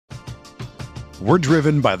We're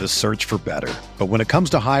driven by the search for better. But when it comes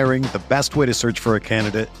to hiring, the best way to search for a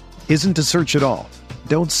candidate isn't to search at all.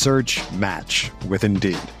 Don't search, match with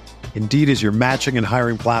Indeed. Indeed is your matching and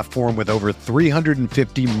hiring platform with over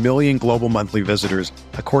 350 million global monthly visitors,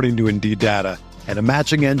 according to Indeed data, and a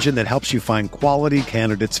matching engine that helps you find quality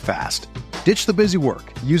candidates fast. Ditch the busy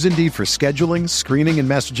work. Use Indeed for scheduling, screening, and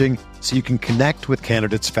messaging so you can connect with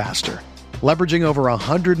candidates faster. Leveraging over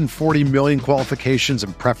 140 million qualifications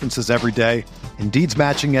and preferences every day, Indeed's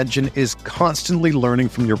matching engine is constantly learning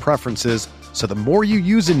from your preferences, so the more you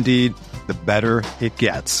use Indeed, the better it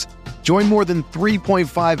gets. Join more than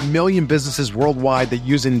 3.5 million businesses worldwide that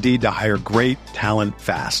use Indeed to hire great talent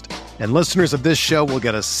fast. And listeners of this show will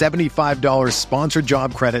get a $75 sponsored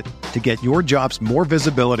job credit to get your jobs more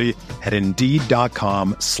visibility at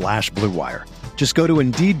Indeed.com/Blue Wire. Just go to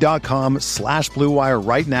Indeed.com/Blue Wire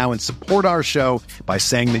right now and support our show by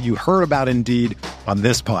saying that you heard about Indeed on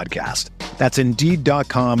this podcast. That's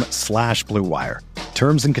Indeed.com/Blue Wire.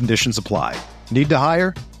 Terms and conditions apply. Need to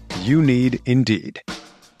hire? You need Indeed.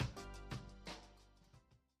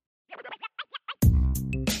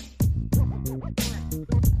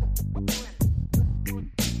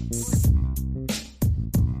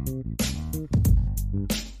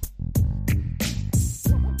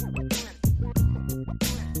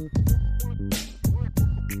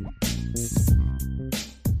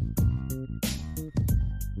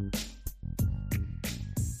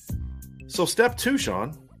 So step two,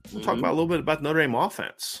 Sean, we'll talk about a little bit about Notre Dame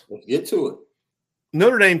offense. Let's get to it.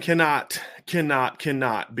 Notre Dame cannot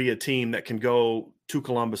be a team that can go to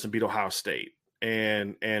Columbus and beat Ohio State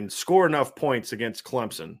and score enough points against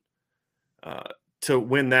Clemson to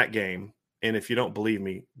win that game. And if you don't believe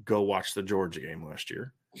me, go watch the Georgia game last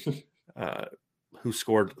year, who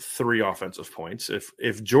scored 3 offensive points.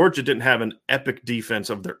 If Georgia didn't have an epic defense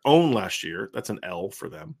of their own last year, that's an L for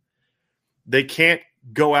them. They can't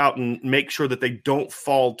go out and make sure that they don't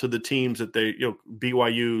fall to the teams that they,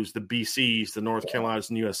 BYUs, the BCs, the North Carolinas,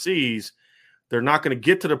 and USCs. They're not going to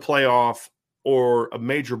get to the playoff or a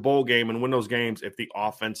major bowl game and win those games if the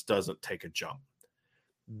offense doesn't take a jump.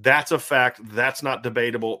 That's a fact. That's not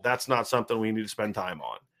debatable. That's not something we need to spend time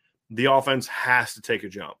on. The offense has to take a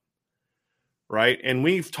jump, right? And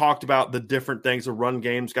we've talked about the different things. The run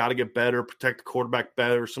game's got to get better, protect the quarterback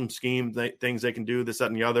better, some scheme things they can do, this, that,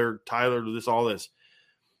 and the other. Tyler, this, all this.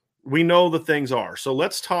 We know the things are. So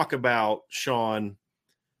let's talk about, Sean,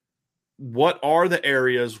 what are the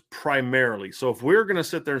areas primarily? So if we're going to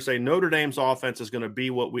sit there and say Notre Dame's offense is going to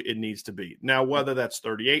be what it needs to be. Now, whether that's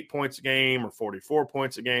 38 points a game or 44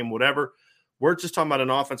 points a game, whatever, we're just talking about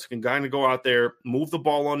an offense that can kind of go out there, move the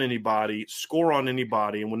ball on anybody, score on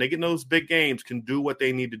anybody, and when they get in those big games, can do what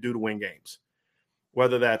they need to do to win games.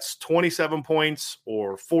 Whether that's 27 points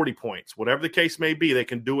or 40 points, whatever the case may be, they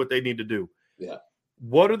can do what they need to do. Yeah.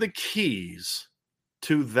 What are the keys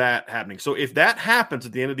to that happening? So if that happens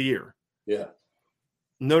at the end of the year,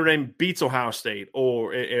 Notre Dame beats Ohio State,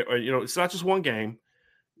 or it's not just one game.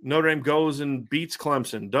 Notre Dame goes and beats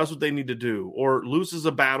Clemson, does what they need to do, or loses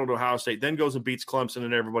a battle to Ohio State, then goes and beats Clemson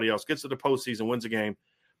and everybody else, gets to the postseason, wins a game.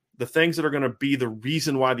 The things that are going to be the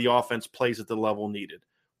reason why the offense plays at the level needed.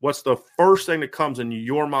 What's the first thing that comes in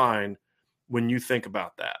your mind when you think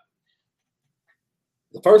about that?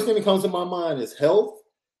 The first thing that comes to my mind is health.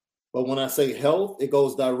 But when I say health, it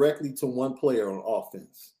goes directly to one player on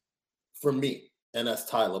offense for me, and that's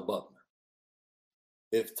Tyler Buchner.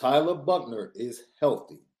 If Tyler Buchner is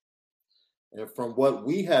healthy, and from what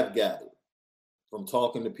we have gathered from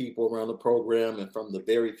talking to people around the program and from the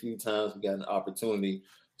very few times we got an opportunity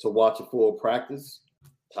to watch a full practice,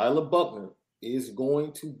 Tyler Buchner is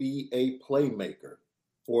going to be a playmaker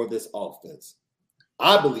for this offense.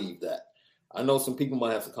 I believe that. I know some people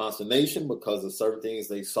might have some consternation because of certain things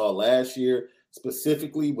they saw last year,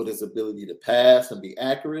 specifically with his ability to pass and be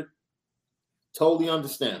accurate. Totally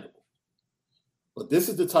understandable. But this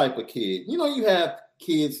is the type of kid, you have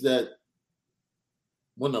kids that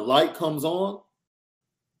when the light comes on,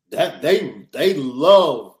 that he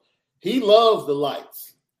loves the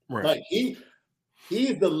lights. Right. Like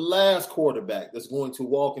he's the last quarterback that's going to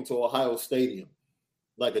walk into Ohio Stadium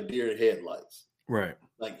like a deer in headlights. Right.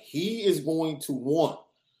 Like he is going to want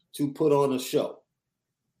to put on a show.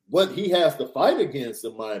 What he has to fight against,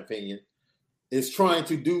 in my opinion, is trying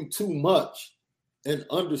to do too much and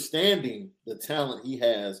understanding the talent he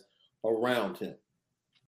has around him.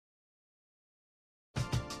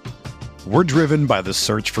 We're driven by the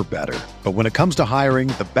search for better. But when it comes to hiring,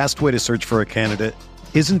 the best way to search for a candidate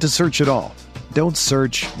isn't to search at all. Don't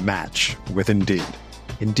search, match with Indeed.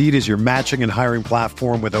 Indeed is your matching and hiring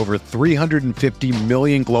platform with over 350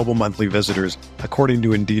 million global monthly visitors, according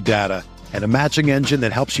to Indeed data, and a matching engine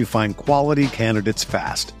that helps you find quality candidates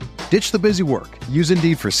fast. Ditch the busy work. Use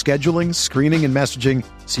Indeed for scheduling, screening, and messaging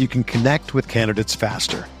so you can connect with candidates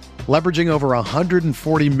faster. Leveraging over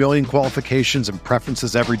 140 million qualifications and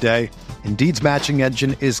preferences every day, Indeed's matching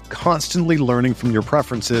engine is constantly learning from your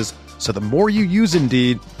preferences, so the more you use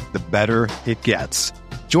Indeed, the better it gets.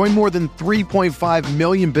 Join more than 3.5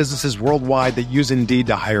 million businesses worldwide that use Indeed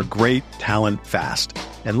to hire great talent fast.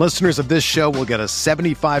 And listeners of this show will get a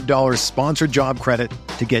 $75 sponsored job credit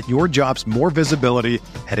to get your jobs more visibility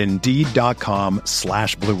at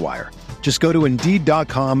Indeed.com/Blue Wire. Just go to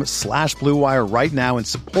Indeed.com/Blue Wire right now and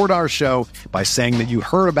support our show by saying that you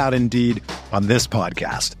heard about Indeed on this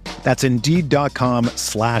podcast. That's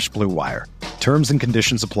Indeed.com/Blue Wire. Terms and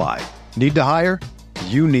conditions apply. Need to hire?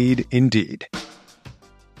 You need Indeed.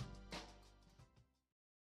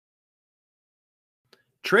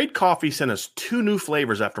 Trade Coffee sent us 2 new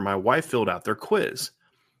flavors after my wife filled out their quiz.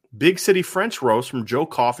 Big City French Roast from Joe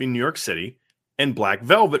Coffee, New York City, and Black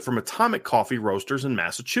Velvet from Atomic Coffee Roasters in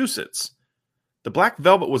Massachusetts. The Black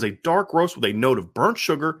Velvet was a dark roast with a note of burnt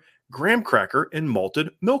sugar, graham cracker, and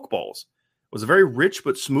malted milk balls. It was a very rich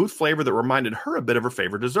but smooth flavor that reminded her a bit of her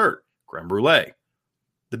favorite dessert, creme brulee.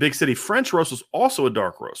 The Big City French Roast was also a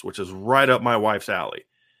dark roast, which is right up my wife's alley.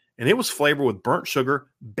 And it was flavored with burnt sugar,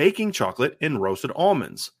 baking chocolate, and roasted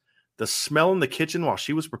almonds. The smell in the kitchen while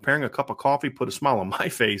she was preparing a cup of coffee put a smile on my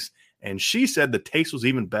face, and she said the taste was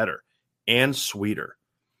even better and sweeter.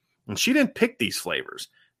 And she didn't pick these flavors.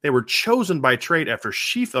 They were chosen by Trade after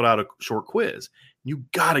she filled out a short quiz. You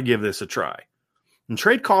got to give this a try. And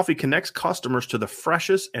Trade Coffee connects customers to the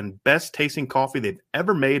freshest and best tasting coffee they've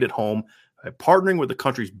ever made at home by partnering with the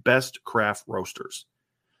country's best craft roasters.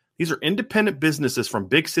 These are independent businesses from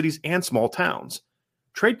big cities and small towns.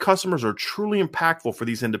 Trade customers are truly impactful for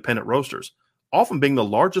these independent roasters, often being the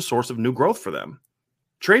largest source of new growth for them.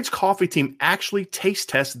 Trade's coffee team actually taste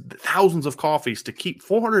tests thousands of coffees to keep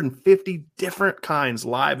 450 different kinds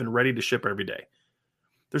live and ready to ship every day.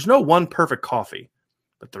 There's no one perfect coffee,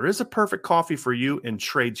 but there is a perfect coffee for you, and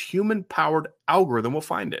Trade's human-powered algorithm will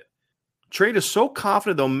find it. Trade is so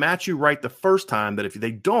confident they'll match you right the first time that if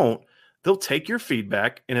they don't, they'll take your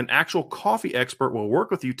feedback, and an actual coffee expert will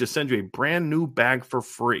work with you to send you a brand new bag for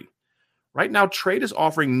free. Right now, Trade is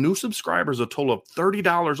offering new subscribers a total of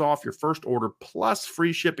 $30 off your first order plus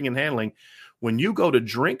free shipping and handling when you go to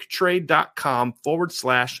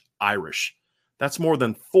drinktrade.com/Irish. That's more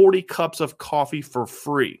than 40 cups of coffee for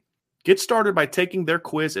free. Get started by taking their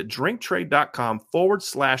quiz at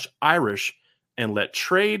drinktrade.com/Irish and let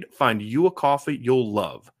Trade find you a coffee you'll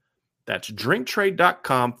love. That's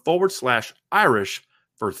drinktrade.com/Irish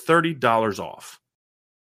for $30 off.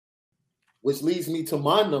 Which leads me to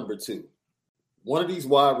my number 2. One of these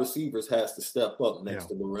wide receivers has to step up next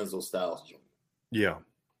to Lorenzo Styles Jr. Yeah.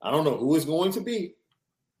 I don't know who it's going to be.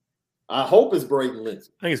 I hope it's Braden Lindsey.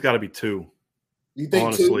 I think it's got to be 2. You think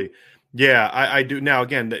honestly? 2? Yeah, I do. Now,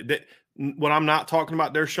 again, when I'm not talking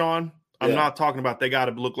about their Sean, I'm not talking about they got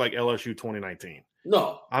to look like LSU 2019.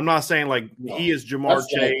 No. I'm not saying he is Jamar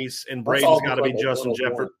Chase and Braden's got to be Justin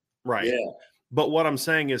Jefferson. Right. Yeah. But what I'm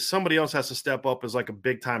saying is somebody else has to step up as like a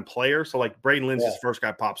big-time player. So like Braden Lindsey's first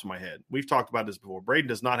guy pops in my head. We've talked about this before. Braden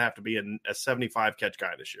does not have to be a 75-catch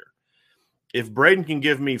guy this year. If Braden can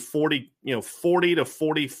give me 40 to 40,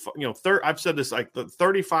 30, I've said this, like the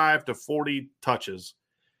 35 to 40 touches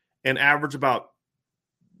and average about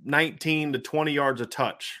 19 to 20 yards a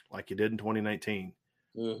touch like he did in 2019,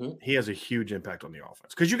 he has a huge impact on the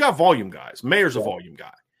offense. Because you got volume guys. Mayer's a volume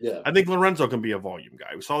guy. Yeah. I think Lorenzo can be a volume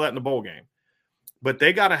guy. We saw that in the bowl game. But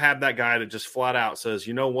they got to have that guy that just flat out says,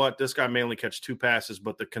 you know what, this guy may only catch 2 passes,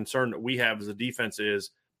 but the concern that we have as a defense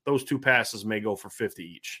is those 2 passes may go for 50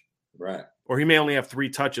 each. Right. Or he may only have 3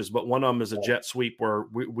 touches, but one of them is a jet sweep where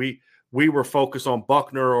we were focused on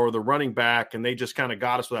Buckner or the running back, and they just kind of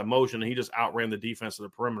got us with that motion, and he just outran the defense of the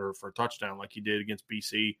perimeter for a touchdown like he did against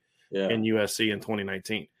BC and USC in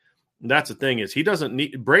 2019. And that's the thing is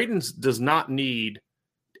Braden does not need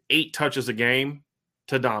 8 touches a game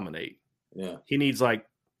to dominate. Yeah. He needs like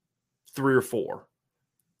 3 or 4,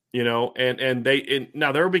 and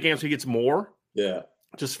now there will be games he gets more. Yeah.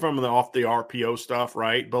 Just from off the RPO stuff.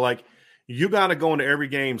 Right. But like, you got to go into every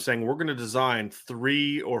game saying we're going to design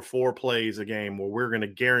 3 or 4 plays a game where we're going to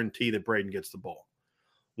guarantee that Braden gets the ball.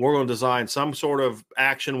 We're going to design some sort of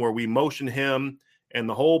action where we motion him. And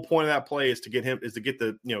the whole point of that play is to get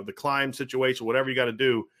the climb situation, whatever you got to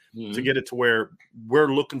do to get it to where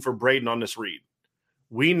we're looking for Braden on this read.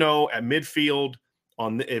 We know at midfield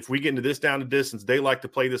if we get into this down to distance, they like to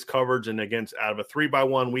play this coverage. And against out of a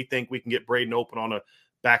 3-by-1, we think we can get Braden open on a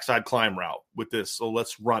backside climb route with this. So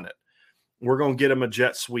let's run it. We're going to get him a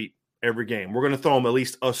jet sweep every game. We're going to throw them at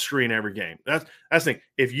least a screen every game. That's the thing.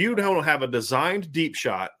 If you don't have a designed deep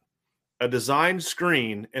shot, a designed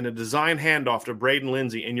screen, and a designed handoff to Braden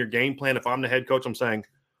Lindsey in your game plan, if I'm the head coach, I'm saying,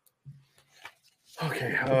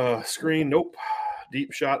 okay, screen, nope.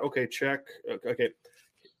 Deep shot, okay, check. Okay,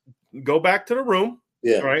 go back to the room,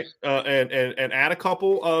 right, and add a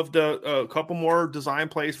couple of the couple more design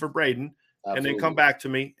plays for Braden, and then come back to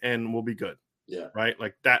me, and we'll be good. Yeah. Right.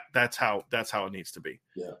 Like that. That's how it needs to be.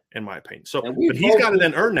 Yeah. In my opinion. So, but he's got to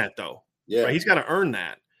then earn that though. Yeah. Right? He's got to earn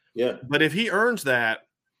that. Yeah. But if he earns that,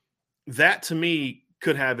 that to me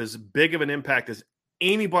could have as big of an impact as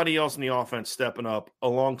anybody else in the offense stepping up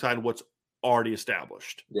alongside what's already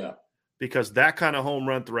established. Yeah. Because that kind of home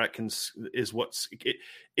run threat is what's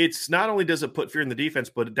it's not only does it put fear in the defense,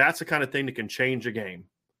 but that's the kind of thing that can change a game.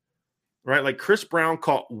 Right. Like Chris Brown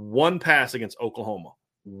caught one pass against Oklahoma.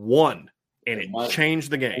 One. And it changed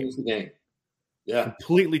the game. Changed the game. Yeah.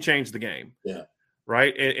 Completely changed the game. Yeah.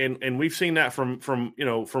 Right. And we've seen that from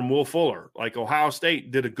Will Fuller. Like Ohio State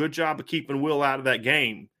did a good job of keeping Will out of that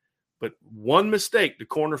game. But one mistake, the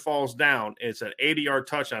corner falls down. It's an 80-yard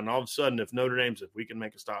touchdown. And all of a sudden, if Notre Dame's, if we can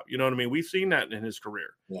make a stop, you know what I mean? We've seen that in his career.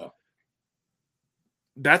 Yeah.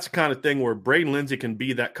 That's the kind of thing where Braden Lindsey can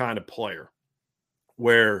be that kind of player,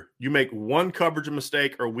 where you make one coverage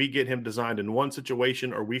mistake, or we get him designed in one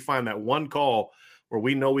situation, or we find that one call where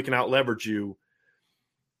we know we can out-leverage you.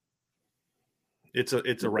 It's a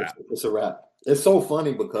wrap. It's a wrap. It's so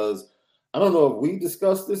funny because I don't know if we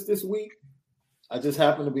discussed this week. I just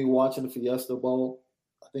happened to be watching the Fiesta Bowl,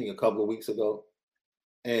 I think a couple of weeks ago,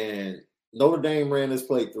 and Notre Dame ran this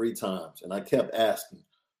play 3 times, and I kept asking,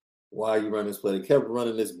 why are you running this play? They kept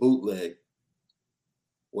running this bootleg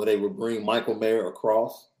where they would bring Michael Mayer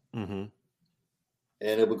across, and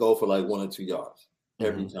it would go for like 1 or 2 yards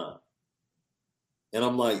every time. And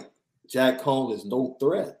I'm like, Jack Cohn is no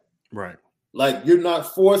threat. Right. Like, you're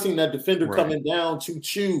not forcing that defender coming down to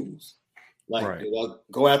choose. Like,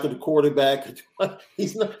 go after the quarterback.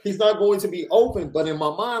 He's not going to be open. But in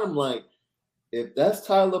my mind, I'm like, if that's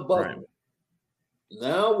Tyler Buckner,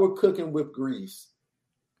 now we're cooking with grease.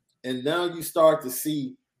 And now you start to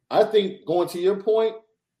see, I think, going to your point,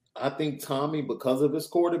 I think Tommy, because of his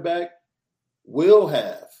quarterback, will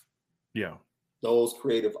have those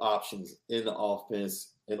creative options in the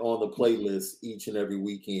offense and on the playlist each and every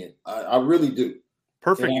weekend. I really do.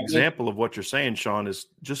 Perfect example of what you're saying, Sean, is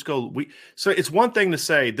just go. So it's one thing to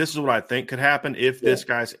say, this is what I think could happen if this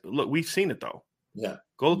guy's – look, we've seen it, though. Yeah.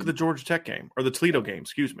 Go look at the Georgia Tech game, or the Toledo game,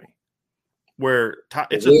 excuse me, where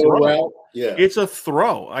it's a throw. Route. Yeah. It's a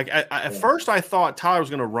throw. Like at first I thought Tyler was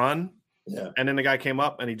going to run. Yeah. And then the guy came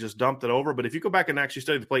up and he just dumped it over. But if you go back and actually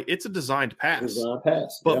study the play, it's a designed pass.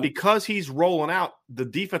 But because he's rolling out, the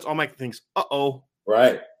defense automatically thinks, uh-oh.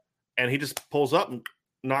 Right. And he just pulls up and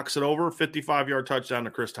knocks it over, 55-yard touchdown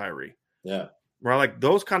to Chris Tyree. Yeah. Right? Like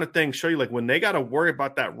those kind of things show you, like when they got to worry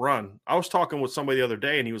about that run. I was talking with somebody the other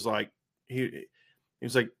day and he was like, he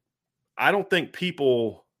was like, I don't think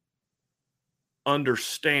people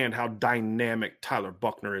understand how dynamic Tyler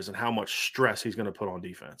Buckner is and how much stress he's going to put on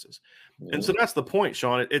defenses. Yeah. And so that's the point,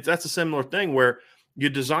 Sean. That's a similar thing where you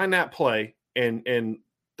design that play and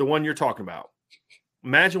the one you're talking about.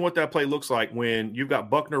 Imagine what that play looks like when you've got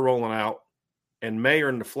Buckner rolling out and Mayer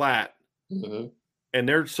in the flat, and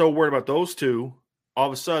they're so worried about those two. All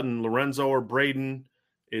of a sudden, Lorenzo or Braden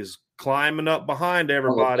is climbing up behind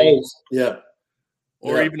everybody. Yeah.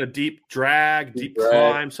 Or even a deep drag, deep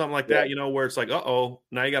climb, something like that, where it's like, uh-oh,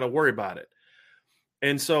 now you got to worry about it.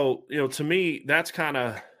 And so, to me, that's kind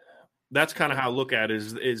of how I look at it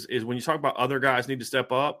is when you talk about other guys need to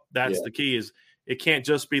step up, that's the key is it can't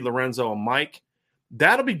just be Lorenzo and Mike.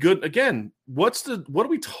 That'll be good. Again, what are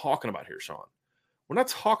we talking about here, Sean? We're not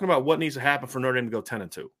talking about what needs to happen for Notre Dame to go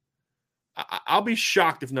 10-2. I'll be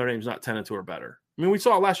shocked if Notre Dame's not 10-2 or better. I mean, we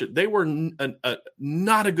saw it last year. They were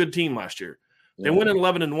not a good team last year. They went in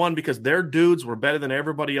 11-1 because their dudes were better than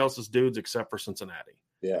everybody else's dudes except for Cincinnati.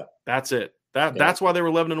 Yeah. That's it. That's why they were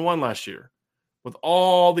 11-1 last year. With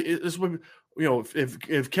all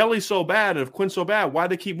if Kelly's so bad and if Quinn's so bad, why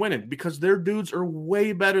do they keep winning? Because their dudes are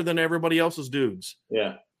way better than everybody else's dudes.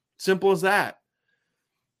 Yeah. Simple as that.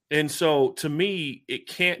 And so to me, it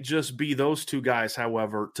can't just be those two guys,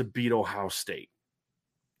 however, to beat Ohio State.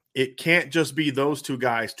 It can't just be those two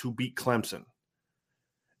guys to beat Clemson.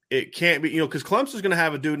 It can't be, because Clemson's going to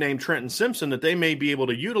have a dude named Trenton Simpson that they may be able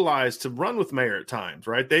to utilize to run with Mayer at times,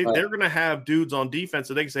 right? They're going to have dudes on defense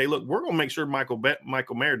that they can say, look, we're going to make sure Michael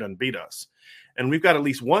Mayer doesn't beat us. And we've got at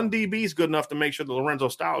least one DB's good enough to make sure that Lorenzo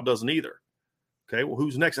Stout doesn't either. Okay, well,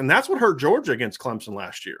 who's next? And that's what hurt Georgia against Clemson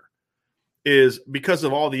last year. is because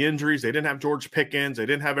of all the injuries. They didn't have George Pickens. They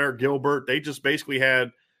didn't have Eric Gilbert. They just basically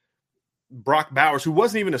had Brock Bowers, who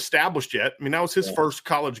wasn't even established yet. I mean, that was his first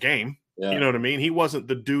college game. Yeah. You know what I mean? He wasn't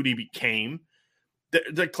the dude he became.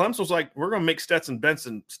 The Clemson was like, we're going to make Stetson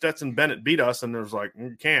Bennett beat us. And there's like,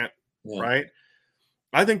 you can't, right?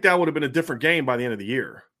 I think that would have been a different game by the end of the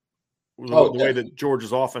year. The way that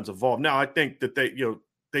Georgia's offense evolved. Now, I think that they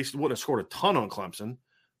wouldn't have scored a ton on Clemson.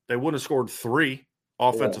 They wouldn't have scored 3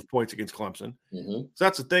 offensive points against Clemson. Mm-hmm. So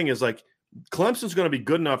that's the thing is like Clemson's going to be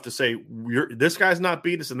good enough to say, this guy's not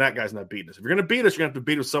beating us and that guy's not beating us. If you're going to beat us, you're going to have to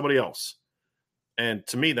beat us with somebody else. And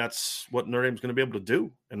to me, that's what Notre Dame's going to be able to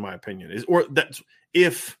do, in my opinion. Or that's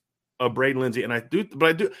if Braden Lindsey, and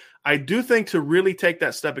I do think to really take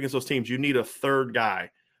that step against those teams, you need a third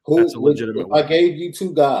guy. That's a legitimate one. I gave you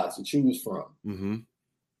 2 guys to choose from. Mm-hmm.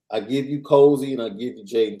 I give you Colzie and I give you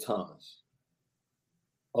Jayden Thomas.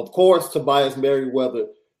 Of course, Tobias Merriweather,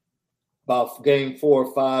 about game 4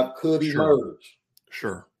 or 5, could emerge.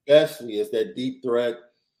 Sure. Especially as that deep threat,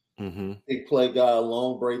 big play guy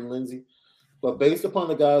along Braden Lindsey. But based upon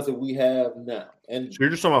the guys that we have now, and so you're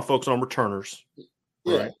just talking about focus on returners.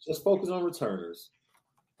 Yeah, right? Just focus on returners.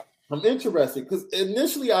 I'm interested because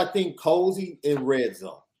initially I think Colzie in red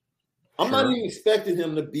zone. I'm not even expecting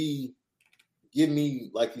him to give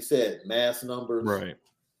me, like you said, mass numbers, right?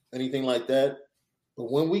 Anything like that.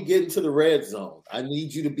 But when we get into the red zone, I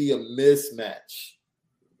need you to be a mismatch.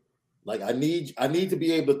 Like I need to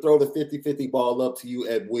be able to throw the 50-50 ball up to you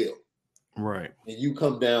at will. Right. And you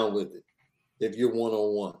come down with it if you're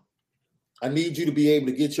one-on-one. I need you to be able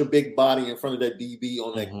to get your big body in front of that DB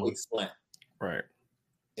on that quick slant. Right.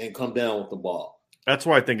 And come down with the ball. That's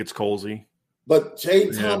why I think it's Colzie. But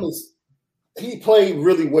Jayden Thomas, he played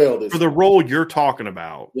really well this for the role you're talking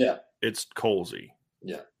about. Yeah. It's Colzie.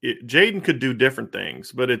 Yeah. Jayden could do different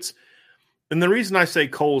things, but and the reason I say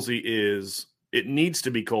Colzie is it needs to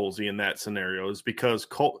be Colzie in that scenario is because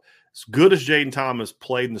as good as Jayden Thomas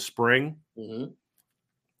played in the spring,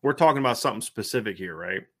 we're talking about something specific here,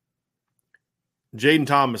 right? Jayden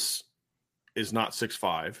Thomas is not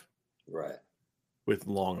 6'5", right, with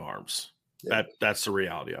long arms. Yeah. That's the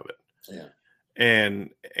reality of it. Yeah. And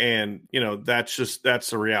that's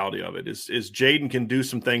the reality of it is Jayden can do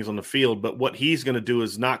some things on the field, but what he's going to do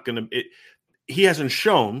is not going to he hasn't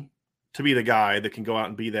shown to be the guy that can go out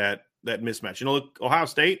and be that mismatch. Ohio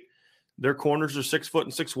State, their corners are 6 foot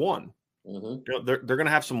and 6'1". They're going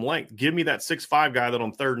to have some length. Give me that 6'5" guy that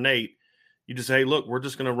on 3rd and 8, you just say, hey, look, we're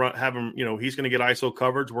just going to have him, he's going to get ISO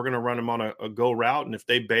coverage. We're going to run him on a go route. And if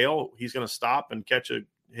they bail, he's going to stop and catch a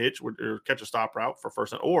hitch or catch a stop route for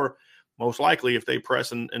first down. Or most likely if they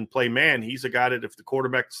press and play man, he's a guy that if the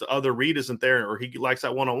quarterback's other read isn't there or he likes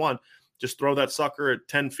that one-on-one, just throw that sucker at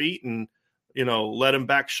 10 feet and, let him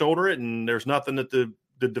back shoulder it. And there's nothing that the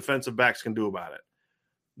defensive backs can do about it.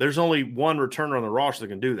 There's only one returner on the roster that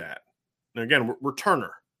can do that. And again, returner.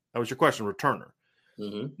 That was your question, returner.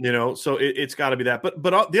 So it's got to be that. But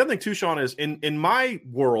the other thing too, Sean, is in my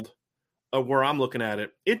world of where I'm looking at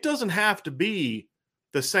it, it doesn't have to be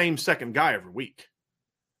the same second guy every week.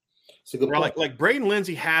 It's a good point. Like Braden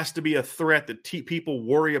Lindsey has to be a threat that people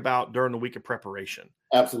worry about during the week of preparation.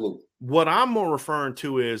 Absolutely. What I'm more referring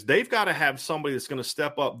to is they've got to have somebody that's going to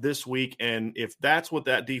step up this week, and if that's what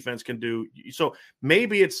that defense can do, so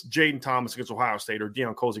maybe it's Jayden Thomas against Ohio State or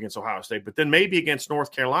Deion Colzie against Ohio State, but then maybe against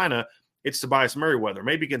North Carolina, it's Tobias Merriweather.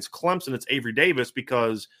 Maybe against Clemson, it's Avery Davis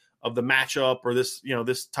because of the matchup or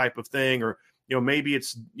this type of thing, or maybe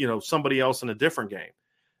it's somebody else in a different game.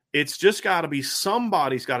 It's just got to be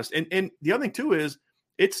somebody's got to. And the other thing too is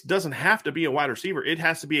it doesn't have to be a wide receiver. It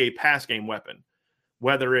has to be a pass game weapon.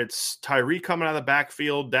 Whether it's Tyree coming out of the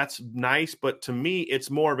backfield, that's nice, but to me, it's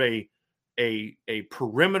more of a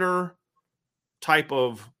perimeter type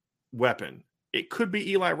of weapon. It could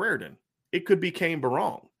be Eli Raridan. It could be Kane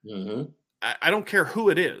Barong. I don't care who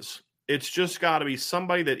it is. It's just got to be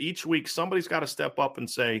somebody that each week somebody's got to step up and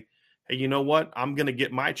say, hey, you know what? I'm going to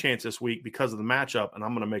get my chance this week because of the matchup, and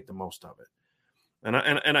I'm going to make the most of it.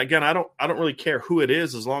 And again, I don't really care who it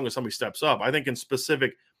is as long as somebody steps up. I think in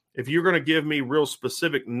specific, if you're going to give me real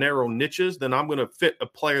specific narrow niches, then I'm going to fit a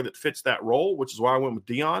player that fits that role, which is why I went with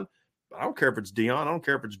Deion. But I don't care if it's Deion. I don't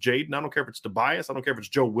care if it's Jayden. I don't care if it's Tobias. I don't care if it's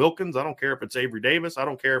Joe Wilkins. I don't care if it's Avery Davis. I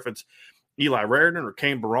don't care if it's Eli Raridan or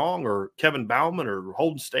Kane Barong or Kevin Bauman or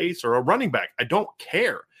Holden States or a running back. I don't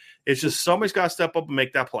care. It's just somebody's got to step up and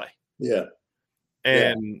make that play. Yeah.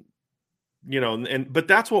 And, but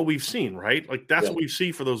that's what we've seen, right? Like that's what we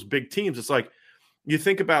see for those big teams. It's like you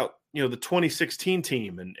think about, the 2016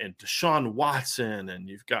 team and Deshaun Watson, and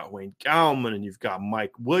you've got Wayne Gallman, and you've got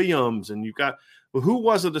Mike Williams, and you've got Well, who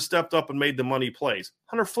was it that stepped up and made the money plays?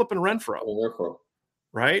 Hunter flipping Renfrow.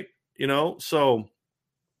 Right? So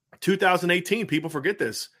 2018, people forget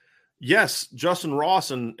this. Yes, Justin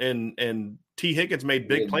Ross and T. Higgins made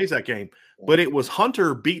big plays that game, but it was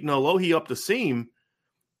Hunter beating Alohi up the seam.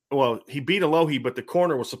 Well, he beat Alohi, but the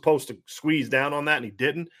corner was supposed to squeeze down on that, and he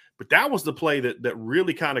didn't. But that was the play that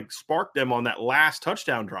really kind of sparked them on that last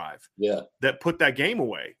touchdown drive. Yeah. That put that game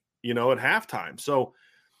away, at halftime. So,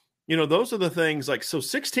 those are the things so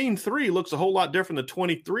 16-3 looks a whole lot different than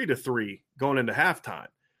 23-3 going into halftime.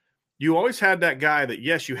 You always had that guy that,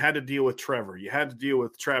 yes, you had to deal with Trevor. You had to deal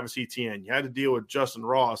with Travis Etienne. You had to deal with Justin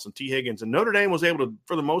Ross and T. Higgins. And Notre Dame was able to,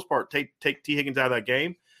 for the most part, take T. Higgins out of that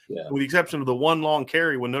game, with the exception of the one long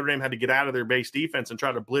carry when Notre Dame had to get out of their base defense and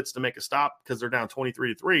try to blitz to make a stop because they're down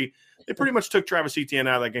 23-3. They pretty much took Travis Etienne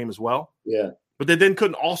out of that game as well. Yeah. But they then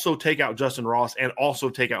couldn't also take out Justin Ross and also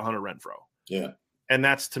take out Hunter Renfrow. Yeah. And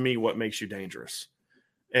that's, to me, what makes you dangerous.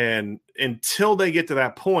 And until they get to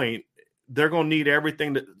that point, they're going to need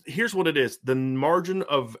everything. Here's what it is. The margin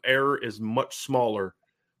of error is much smaller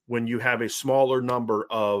when you have a smaller number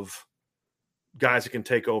of guys that can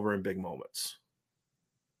take over in big moments.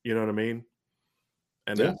 You know what I mean?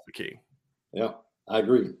 And that's the key. Yeah, I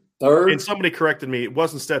agree. Third. And somebody corrected me. It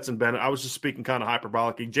wasn't Stetson Bennett. I was just speaking kind of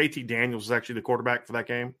hyperbolically. JT Daniels was actually the quarterback for that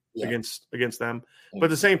game against them. But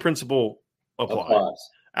the same principle applies.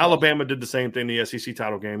 Alabama did the same thing in the SEC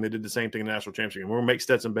title game. They did the same thing in the national championship game. We're going to make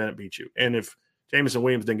Stetson Bennett beat you. And if Jameson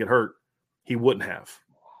Williams didn't get hurt, he wouldn't have.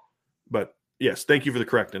 But, yes, thank you for the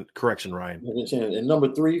correction, Ryan. And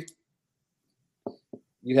number 3,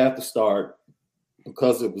 you have to start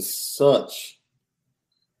because it was such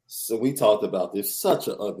 – so we talked about this, such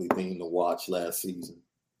an ugly thing to watch last season.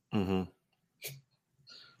 Mm-hmm.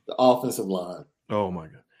 The offensive line. Oh, my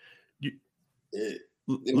God.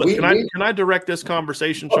 Can I direct this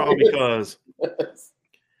conversation, Sean? Because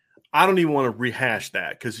I don't even want to rehash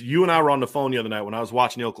that, because you and I were on the phone the other night when I was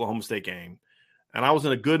watching the Oklahoma State game, and I was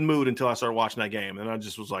in a good mood until I started watching that game, and I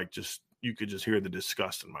just was like, you could just hear the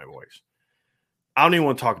disgust in my voice. I don't even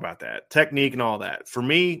want to talk about that technique and all that. For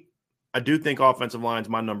me, I do think offensive line is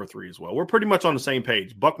my number 3 as well. We're pretty much on the same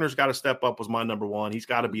page. Buckner's got to step up was my number 1. He's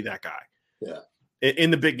got to be that guy. Yeah.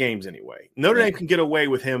 In the big games anyway. Notre Dame can get away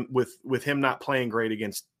with him with him not playing great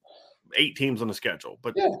against 8 teams on the schedule.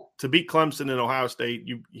 But to beat Clemson and Ohio State,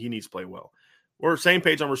 he needs to play well. We're same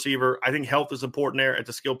page on receiver. I think health is important there at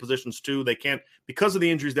the skill positions too. They can't, because of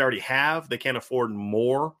the injuries they already have, they can't afford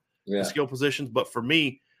more skill positions. But for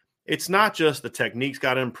me, it's not just the technique's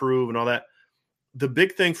got to improve and all that. The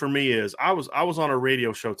big thing for me is I was on a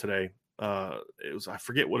radio show today. It was, I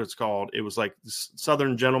forget what it's called. It was like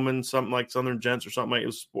Southern Gentlemen, something like Southern Gents or something. It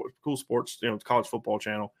was cool sports, college football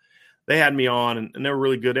channel. They had me on and they were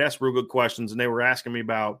really good. They asked real good questions, and they were asking me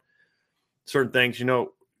about certain things,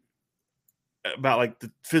 about like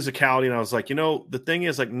the physicality. And I was like, the thing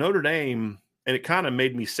is, like, Notre Dame, and it kind of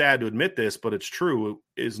made me sad to admit this, but it's true,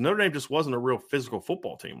 is Notre Dame just wasn't a real physical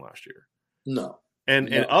football team last year. No.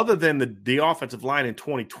 And other than the offensive line in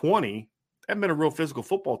 2020, they haven't been a real physical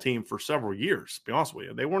football team for several years, to be honest with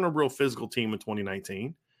you. They weren't a real physical team in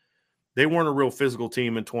 2019. They weren't a real physical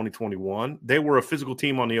team in 2021. They were a physical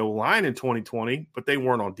team on the O-line in 2020, but they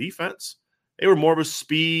weren't on defense. They were more of a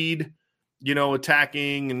speed,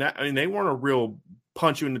 attacking. And that, they weren't a real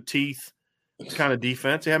punch you in the teeth kind of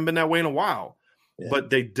defense. They haven't been that way in a while. Yeah.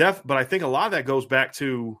 But I think a lot of that goes back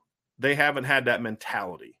to they haven't had that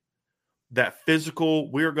mentality. That physical,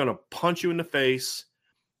 we're going to punch you in the face,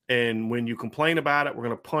 and when you complain about it, we're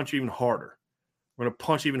going to punch you even harder. We're going to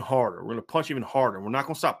punch even harder. We're going to punch even harder. We're not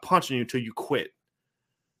going to stop punching you until you quit,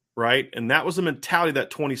 right? And that was the mentality of that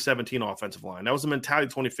 2017 offensive line. That was the mentality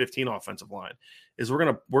of the 2015 offensive line. Is we're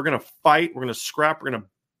going to fight, we're going to scrap, we're going to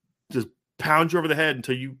just pound you over the head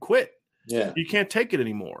until you quit. Yeah, you can't take it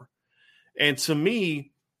anymore. And to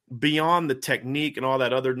me, beyond the technique and all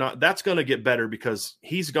that other, that's going to get better because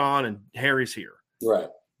he's gone and Harry's here. Right.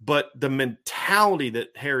 But the mentality that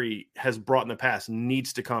Harry has brought in the past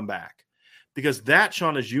needs to come back, because that,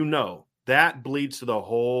 Sean, as you know, that bleeds to the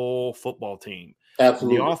whole football team.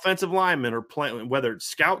 Absolutely. The offensive linemen are playing, whether it's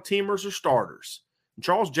scout teamers or starters. And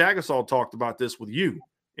Charles Jagasaw talked about this with you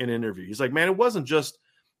in an interview. He's like, man, it wasn't just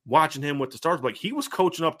watching him with the starters. Like, he was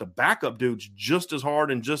coaching up the backup dudes just as hard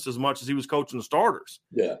and just as much as he was coaching the starters.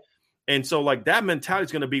 Yeah. And so, like, that mentality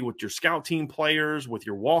is going to be with your scout team players, with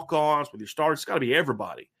your walk-ons, with your starters. It's got to be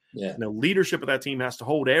everybody. Yeah. And the leadership of that team has to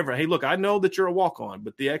hold hey, look, I know that you're a walk-on,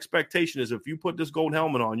 but the expectation is if you put this gold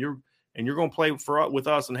helmet on, you're going to play with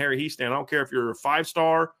us and Harry Hiestand. I don't care if you're a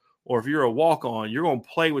 5-star or if you're a walk-on, you're going to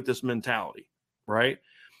play with this mentality, right?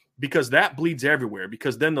 because that bleeds everywhere.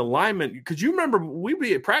 Because then the linemen, because you remember we'd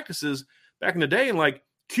be at practices back in the day, and like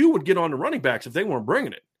Q would get on the running backs if they weren't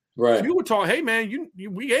bringing it. Right. Q would talk, hey man,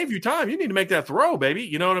 we gave you time. You need to make that throw, baby.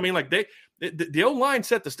 You know what I mean? Like the O-line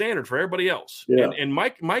set the standard for everybody else. Yeah. And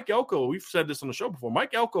Mike Elko, we've said this on the show before.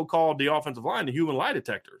 Mike Elko called the offensive line the human lie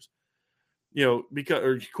detectors. Or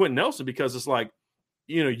Quentin Nelson, because it's like,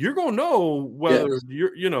 you're going to know whether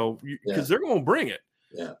because they're going to bring it.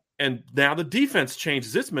 Yeah. And now the defense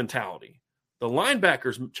changes its mentality. The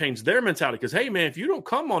linebackers change their mentality because, hey, man, if you don't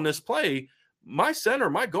come on this play, my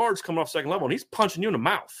guard's coming off second level, and he's punching you in the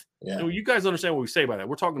mouth. Yeah. You guys understand what we say by that.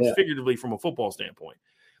 We're talking figuratively from a football standpoint.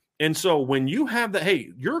 And so when you have that,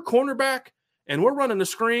 hey, you're a cornerback, and we're running the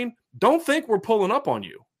screen, don't think we're pulling up on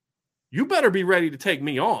you. You better be ready to take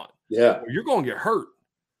me on. Yeah. Or you're going to get hurt.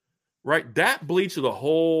 Right? That bleeds to the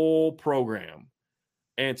whole program.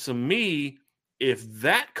 And to me, if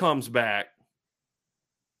that comes back,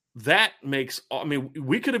 that makes –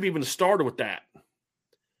 we could have even started with that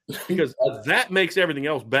because that makes everything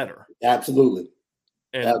else better. Absolutely.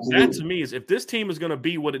 And that to me is if this team is going to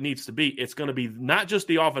be what it needs to be, it's going to be not just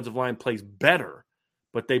the offensive line plays better,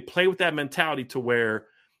 but they play with that mentality to where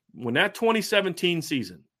when that 2017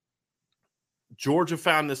 season, Georgia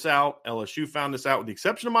found this out, LSU found this out, with the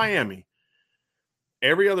exception of Miami,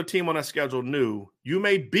 every other team on that schedule knew you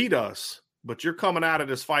may beat us, but you're coming out of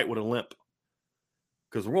this fight with a limp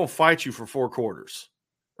because we're going to fight you for 4 quarters,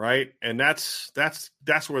 right? And that's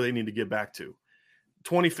where they need to get back to.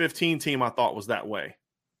 2015 team I thought was that way,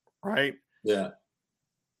 right? Yeah.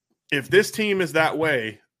 If this team is that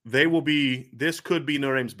way, this could be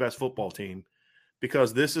Notre Dame's best football team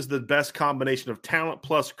because this is the best combination of talent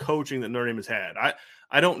plus coaching that Notre Dame has had.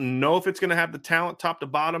 I don't know if it's going to have the talent top to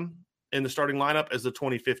bottom in the starting lineup as the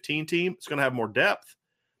 2015 team. It's going to have more depth.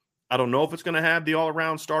 I don't know if it's going to have the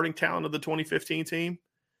all-around starting talent of the 2015 team,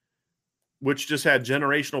 which just had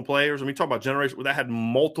generational players. I mean, talk about generation. That had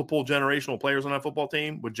multiple generational players on that football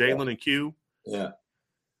team with Jalen and Q. Yeah.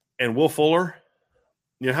 And Will Fuller.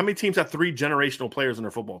 How many teams have 3 generational players on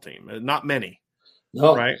their football team? Not many.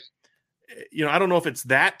 No. Right? I don't know if it's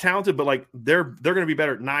that talented, but like they're going to be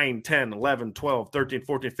better at 9, 10, 11, 12, 13,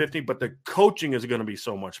 14, 15, but the coaching is going to be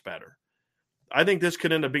so much better. I think this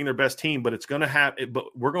could end up being their best team, but it's going to have it.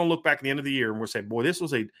 But we're going to look back at the end of the year and we'll say, boy, this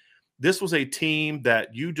was a team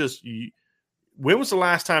that when was the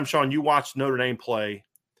last time, Sean, you watched Notre Dame play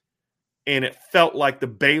and it felt like the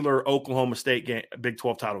Baylor-Oklahoma State game, Big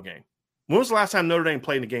 12 title game? When was the last time Notre Dame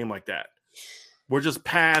played in a game like that? Where just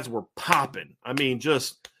pads were popping. I mean,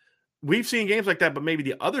 we've seen games like that, but maybe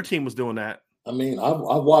the other team was doing that. I mean, I've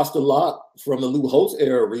watched a lot from the Lou Holtz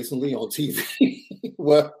era recently on TV.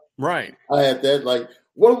 Well, right. I had that. Like,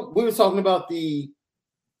 what we were talking about the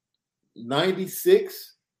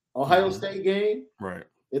 96 Ohio State game, right?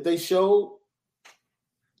 That they showed,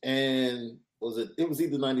 and it was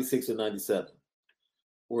either 96 or 97.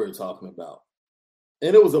 We were talking about,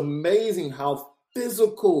 and it was amazing how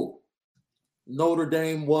physical Notre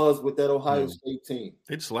Dame was with that Ohio State team.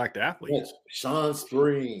 They just lacked athletes. Sean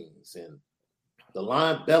Springs and the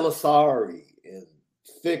line Belisari and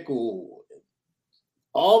Fickle, and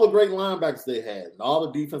all the great linebackers they had, and all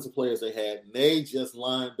the defensive players they had, and they just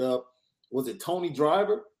lined up. Was it Tony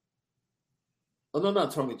Driver? Oh, no,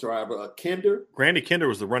 not Tony Driver. Kinder. Randy Kinder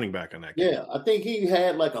was the running back on that game. Yeah, I think he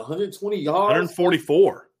had like 120 yards.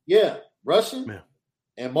 144. Yeah, rushing. Yeah.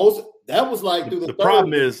 And that was like through the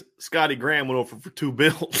problem is Scotty Graham went over for 2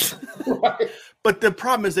 bills. Right. But the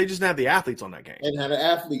problem is they just didn't have the athletes on that game. And had the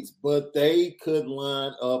athletes, but they could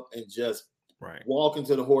line up and just walk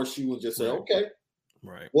into the horseshoe and just say, okay,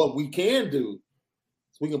 what we can do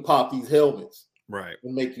is we can pop these helmets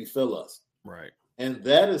and make you feel us. Right. And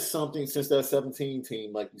that is something since that 17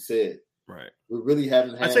 team, like you said. Right. We really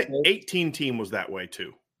haven't had. I'd say 18 team was that way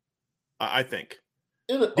too, I think.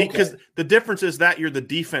 Because the difference is that year the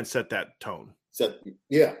defense set that tone.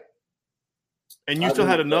 Yeah. And you still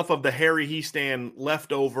had enough of the Harry Hiestand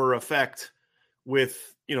leftover effect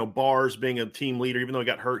with, Bars being a team leader, even though he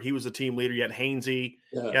got hurt, he was a team leader. You had Hainsey,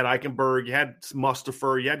 you had Eichenberg, you had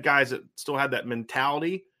Mustafer, you had guys that still had that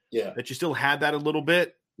mentality. Yeah. That you still had that a little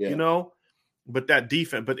bit, but that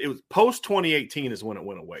defense, but it was post 2018 is when it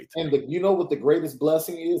went away. And what the greatest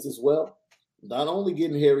blessing is as well? Not only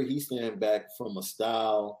getting Harry Hiestand back from a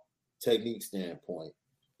style technique standpoint,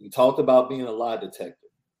 you talked about being a lie detector.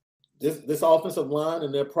 This offensive line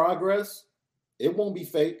and their progress, it won't be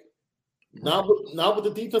fake. Not with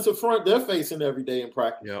the defensive front they're facing every day in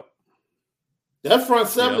practice. Yep. That front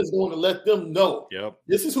seven is going to let them know. Yep.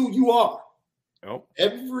 This is who you are. Yep.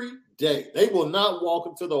 Every day. They will not walk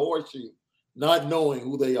into the horseshoe not knowing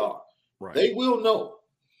who they are. Right. They will know.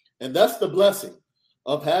 And that's the blessing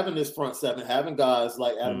of having this front seven, having guys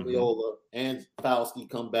like Adam Viola and Fausti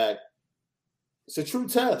come back. It's a true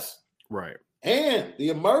test. Right. And the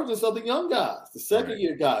emergence of the young guys, the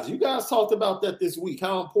second-year guys. You guys talked about that this week,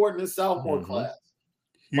 how important this sophomore class.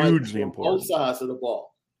 Hugely important. Both sides of the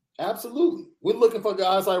ball. Absolutely. We're looking for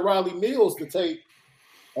guys like Riley Mills to take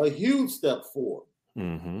a huge step forward.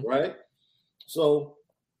 Right? So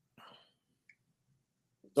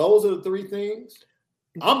those are the three things.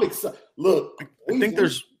 I'm excited. Look, I think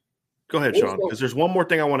there's – go ahead, Sean, because there's one more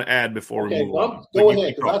thing I want to add before we move on. Go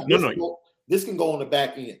ahead. This can go on the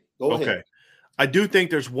back end. Go ahead. Okay. I do think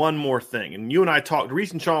there's one more thing. And you and I talked – the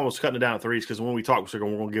reason Sean was cutting it down to threes because when we talked, we're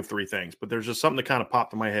going to give three things. But there's just something that kind of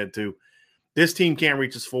popped in my head too. This team can't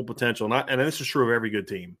reach its full potential. And this is true of every good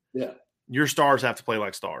team. Yeah. Your stars have to play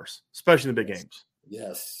like stars, especially in the big games.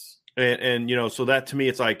 Yes. And so that to me,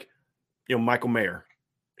 it's like, Michael Mayer.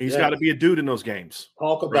 He's got to be a dude in those games.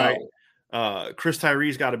 Talk about it. Chris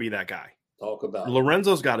Tyree's got to be that guy. Talk about it.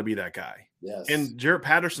 Lorenzo's got to be that guy. Yes. And Jarrett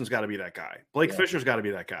Patterson's got to be that guy. Blake Fisher's got to be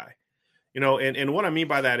that guy. And what I mean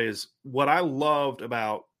by that is what I love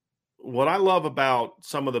about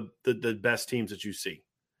some of the best teams that you see.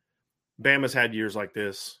 Bama's had years like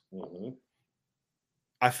this.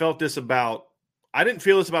 I didn't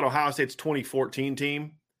feel this about Ohio State's 2014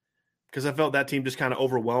 team because I felt that team just kind of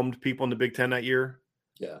overwhelmed people in the Big Ten that year.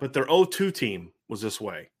 Yeah. But their 0-2 team was this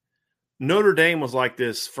way. Notre Dame was like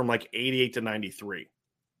this from like 88 to 93.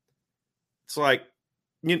 It's like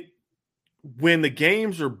when the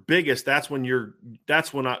games are biggest, that's when your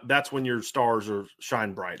stars are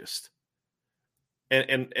shine brightest.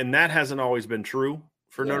 And that hasn't always been true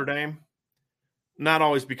for Notre Dame. Not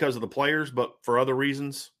always because of the players, but for other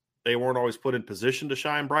reasons. They weren't always put in position to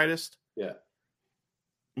shine brightest. Yeah.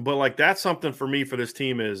 But that's something for me for this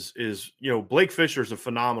team is Blake Fisher's a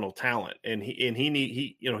phenomenal talent, and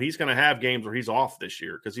he's going to have games where he's off this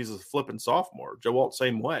year because he's a flipping sophomore. Joe Alt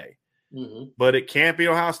same way, but it can't be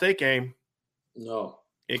Ohio State game. No,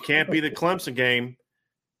 it can't be the Clemson game,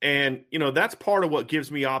 and that's part of what gives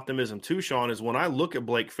me optimism too. Sean, is when I look at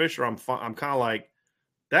Blake Fisher, I'm kind of like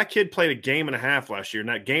that kid played a game and a half last year, and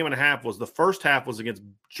that game and a half was the first half was against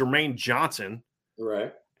Jermaine Johnson,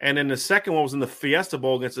 right. And then the second one was in the Fiesta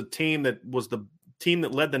Bowl against a team that was the team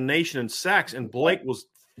that led the nation in sacks, and Blake was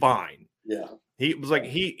fine. Yeah. He was like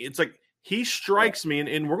he strikes me,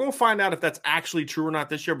 and we're going to find out if that's actually true or not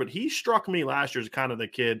this year, but he struck me last year as kind of the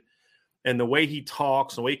kid, and the way he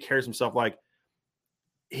talks, the way he carries himself, like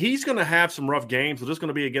he's going to have some rough games. It's just going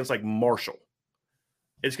to be against like Marshall.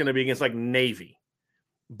 It's going to be against like Navy.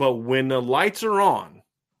 But when the lights are on,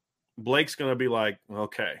 Blake's going to be like,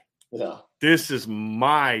 okay. Yeah. This is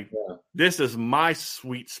my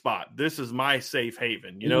sweet spot. This is my safe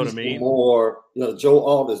haven. You know what I mean? More, Joe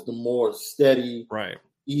Alt is the more steady, right,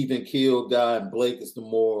 even keeled guy, and Blake is the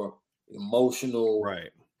more emotional.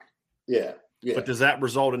 Right. Yeah. But does that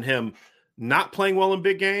result in him not playing well in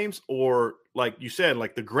big games, or like you said,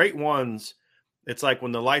 like the great ones? It's like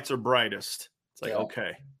when the lights are brightest. It's like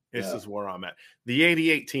okay, this is where I'm at. The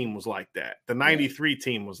 '88 team was like that. The '93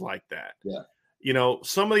 team was like that. Yeah.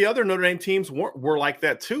 Some of the other Notre Dame teams were like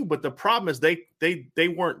that too, but the problem is they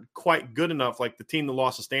weren't quite good enough. Like the team that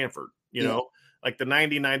lost to Stanford, like the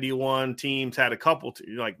 90-91 teams had a couple.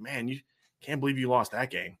 You're like, man, you can't believe you lost that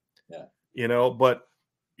game. Yeah. But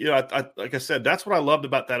I like I said, that's what I loved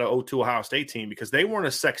about that 0-2 Ohio State team because they weren't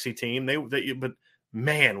a sexy team. But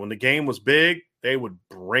man, when the game was big, they would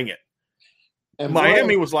bring it. And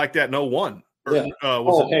Miami was like that in 0-1.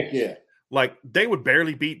 Heck yeah. Like they would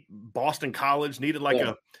barely beat Boston College, needed like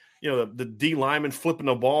the D lineman flipping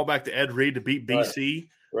the ball back to Ed Reed to beat BC.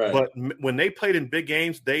 Right. But when they played in big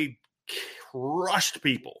games, they crushed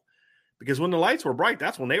people because when the lights were bright,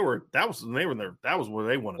 that was where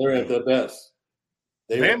they wanted to be. They're at their best.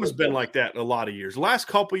 Bama's been like that in a lot of years. The last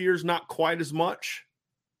couple of years, not quite as much,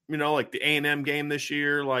 like the A&M game this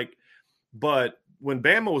year, but when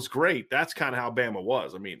Bama was great, that's kind of how Bama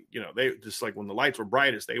was. I mean, they just like when the lights were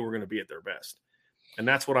brightest, they were going to be at their best. And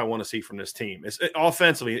that's what I want to see from this team. It's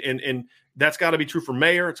offensively. And that's got to be true for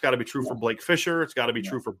Mayer. It's got to be true for Blake Fisher. It's got to be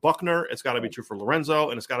true for Buckner. It's got to be true for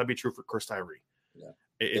Lorenzo. And it's got to be true for Chris Tyree. Yeah.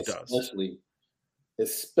 It does.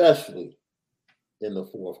 Especially in the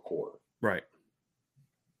fourth quarter. Right.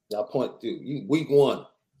 Now point to week 1,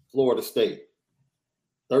 Florida State.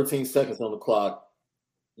 13 seconds on the clock.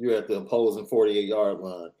 You're at the opposing 48-yard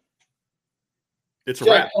line. It's a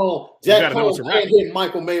wrap. Jack Combs can't hit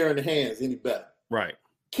Michael Mayer in the hands any better. Right.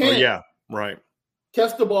 Can't. Right.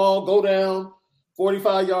 Catch the ball, go down,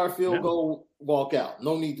 45-yard field goal, walk out.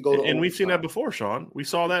 No need to go to And we've seen that before, Sean. We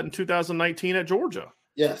saw that in 2019 at Georgia.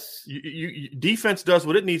 Yes. You defense does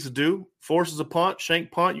what it needs to do, forces a punt,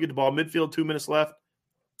 shank punt, you get the ball midfield, 2 minutes left.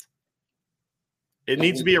 It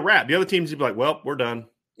needs to be a wrap. The other teams would be like, well, we're done.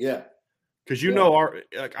 Yeah. Because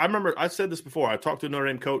I remember I said this before. I talked to a Notre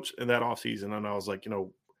Dame coach in that offseason, and I was like,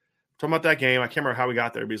 talking about that game. I can't remember how we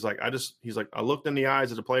got there, but he's like, I looked in the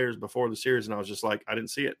eyes of the players before the series, and I was just like, I didn't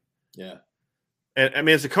see it. Yeah. And I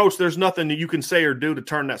mean, as a coach, there's nothing that you can say or do to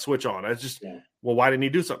turn that switch on. It's just, well, why didn't he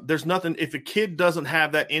do something? There's nothing. If a kid doesn't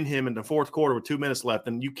have that in him in the fourth quarter with 2 minutes left,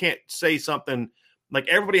 then you can't say something. Like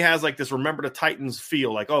everybody has like this remember the Titans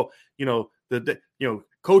feel, like, oh,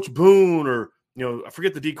 Coach Boone or I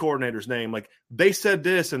forget the D coordinator's name. Like they said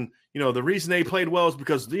this, and the reason they played well is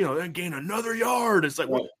because they gained another yard. It's like,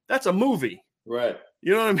 well, that's a movie, right?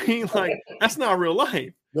 You know what I mean? Like that's not real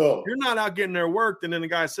life. No, you're not out getting their work, and then the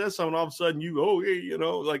guy says something, all of a sudden you go,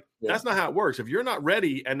 that's not how it works. If you're not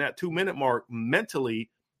ready and that 2 minute mark mentally,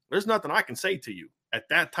 there's nothing I can say to you at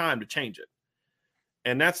that time to change it.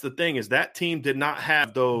 And that's the thing is that team didn't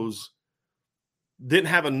have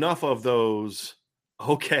enough of those.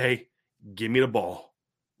 Okay, give me the ball,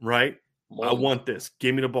 right? I want this.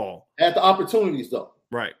 Give me the ball. Had the opportunities though,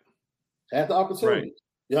 right? Had the opportunities. Right.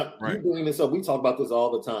 Yeah, right. You bringing this up. We talk about this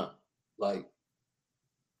all the time. Like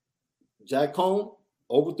Jack Cohn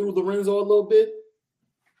overthrew Lorenzo a little bit.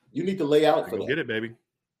 You need to lay out for that. Get it, baby.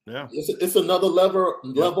 Yeah, it's another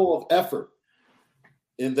level of effort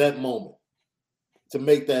in that moment to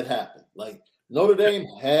make that happen. Like Notre Dame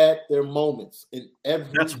had their moments in every.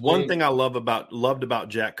 That's one thing I loved about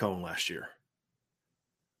Jack Cohn last year.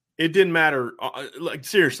 It didn't matter. Like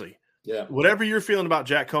seriously, whatever you're feeling about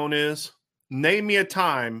Jack Cohn is, name me a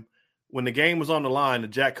time when the game was on the line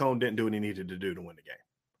that Jack Cohn didn't do what he needed to do to win the game.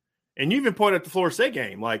 And you even pointed at the Florida State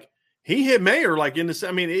game, like he hit Mayer like in the.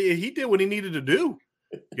 I mean, he did what he needed to do.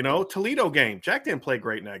 Toledo game, Jack didn't play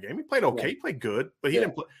great in that game. He played okay, he played good, but he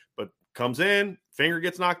didn't play. But comes in, finger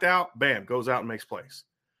gets knocked out, bam, goes out and makes plays.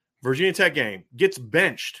 Virginia Tech game, gets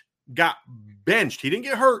benched, got benched. He didn't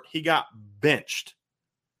get hurt, he got benched.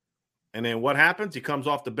 And then what happens? He comes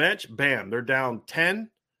off the bench, bam, they're down 10,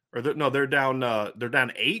 they're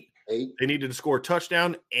down 8. They needed to score a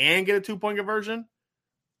touchdown and get a 2-point conversion.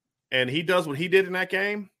 And he does what he did in that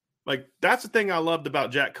game. Like, that's the thing I loved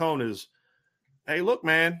about Jack Cohn is, hey, look,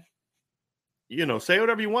 man, say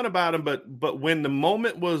whatever you want about him, but when the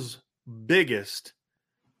moment was biggest,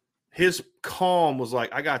 his calm was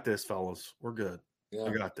like, I got this, fellas. We're good. Yeah.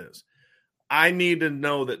 I got this. I need to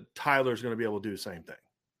know that Tyler's going to be able to do the same thing.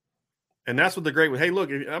 And that's what the great – hey,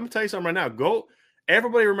 look, I'm going to tell you something right now.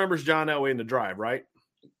 Everybody remembers John Elway in the drive, right?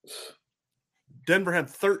 Denver had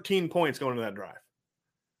 13 points going into that drive.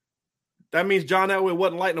 That means John Elway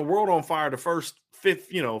wasn't lighting the world on fire the first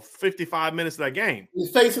 55 minutes of that game.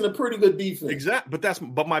 He's facing a pretty good defense. Exactly.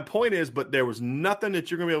 But my point is, there was nothing that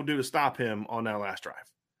you're going to be able to do to stop him on that last drive.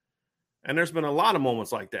 And there's been a lot of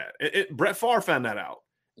moments like that. Brett Favre found that out.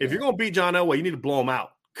 Yeah. If you're going to beat John Elway, you need to blow him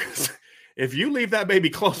out. If you leave that baby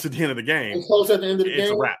close at the end of the game, it's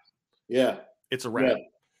a wrap. Yeah. It's a wrap.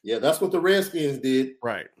 Yeah, that's what the Redskins did.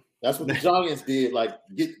 Right. That's what the Giants did. Like,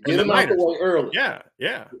 get them out the way early.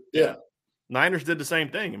 Yeah. Niners did the same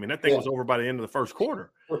thing. I mean, that thing was over by the end of the first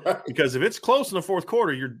quarter. Right. Because if it's close in the fourth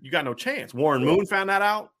quarter, you got no chance. Warren Moon found that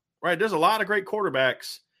out, right? There's a lot of great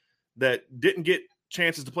quarterbacks that didn't get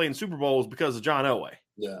chances to play in Super Bowls because of John Elway.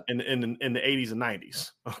 Yeah. In the 80s and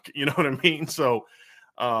 90s. Okay, you know what I mean? So,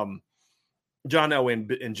 John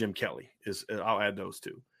Elway and Jim Kelly I'll add those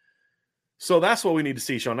two. So that's what we need to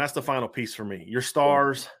see, Sean. That's the final piece for me. Your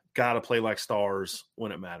stars got to play like stars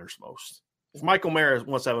when it matters most. If Michael Mayer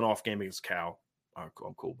wants to have an off game against Cal, I'm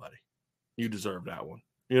cool, buddy. You deserve that one.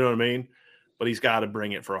 You know what I mean? But he's got to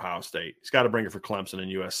bring it for Ohio State. He's got to bring it for Clemson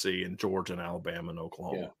and USC and Georgia and Alabama and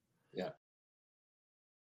Oklahoma. Yeah.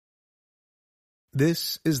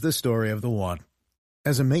 This is the story of the one.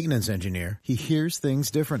 As a maintenance engineer, he hears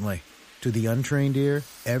things differently. To the untrained ear,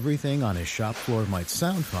 everything on his shop floor might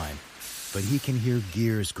sound fine, but he can hear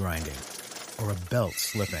gears grinding or a belt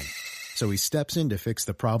slipping. So he steps in to fix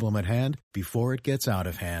the problem at hand before it gets out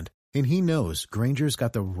of hand. And he knows Grainger's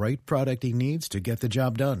got the right product he needs to get the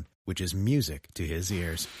job done, which is music to his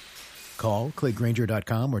ears. Call, click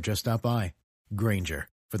Grainger.com, or just stop by. Grainger,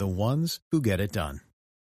 for the ones who get it done.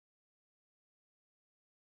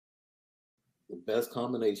 The best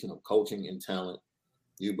combination of coaching and talent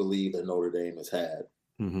you believe that Notre Dame has had.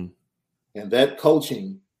 Mm-hmm. And that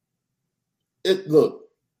coaching,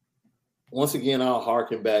 once again, I'll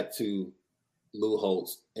harken back to Lou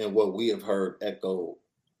Holtz and what we have heard echo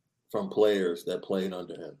from players that played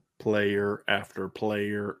under him. Player after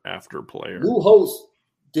player after player. Lou Holtz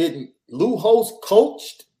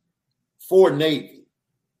coached for Navy.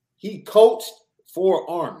 he coached for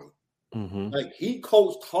Army. Mm-hmm. Like, he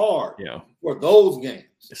coached hard Yeah. for those games.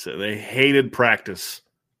 So they hated practice.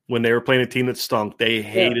 When they were playing a team that stunk, they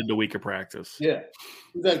hated the week of practice. Yeah.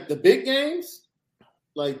 Like, the big games,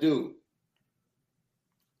 like, dude,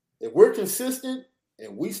 if we're consistent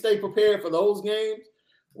and we stay prepared for those games,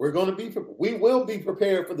 we will be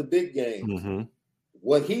prepared for the big games. Mm-hmm.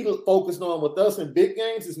 What he focused on with us in big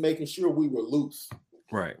games is making sure we were loose.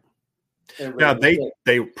 Right. Now they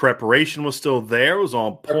preparation was still there. It was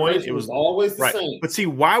on point. It was always the same. But see,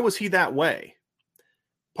 why was he that way?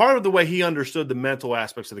 Part of the way he understood the mental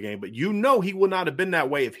aspects of the game, but he would not have been that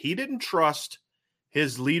way if he didn't trust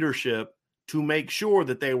his leadership to make sure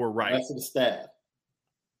that they were right. That's the staff.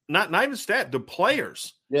 Not even staff, the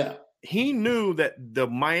players. Yeah. He knew that the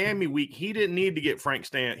Miami week, he didn't need to get Frank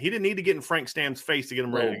Stan. He didn't need to get in Frank Stan's face to get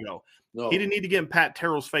him ready to go. No. He didn't need to get in Pat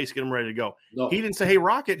Terrell's face to get him ready to go. No. He didn't say, "Hey,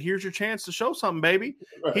 Rocket, here's your chance to show something, baby."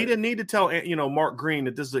 Right. He didn't need to tell Mark Green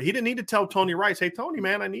that this is. He didn't need to tell Tony Rice, "Hey, Tony,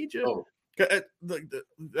 man, I need you." No.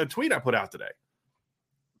 The tweet I put out today.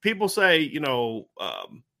 People say,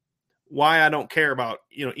 why I don't care about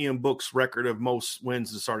Ian Book's record of most wins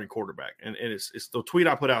as a starting quarterback, and it's the tweet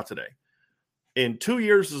I put out today. In 2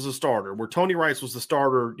 years as a starter, where Tony Rice was the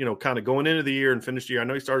starter, kind of going into the year and finished the year. I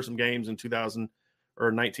know he started some games in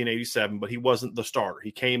 1987, but he wasn't the starter.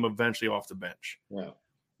 He came eventually off the bench. Yeah.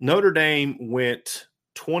 Notre Dame went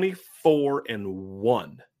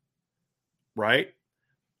 24-1, right?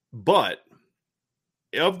 But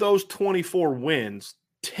of those 24 wins,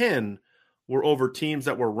 10 were over teams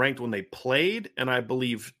that were ranked when they played, and I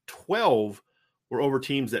believe 12 were over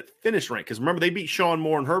teams that finished ranked. Because remember, they beat Sean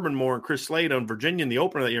Moore and Herman Moore and Chris Slade on Virginia in the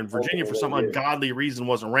opener that year. And Virginia, for some ungodly reason,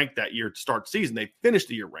 wasn't ranked that year to start the season. They finished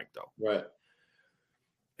the year ranked, though. Right.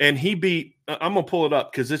 And he beat – I'm going to pull it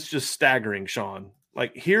up because it's just staggering, Sean.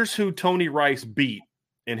 Like, here's who Tony Rice beat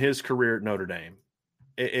in his career at Notre Dame.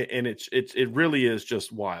 And it really is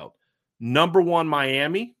just wild. Number 1,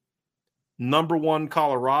 Miami. Number 1,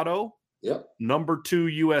 Colorado. Yep. Number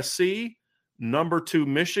 2, USC. Number 2,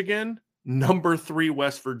 Michigan. Number 3,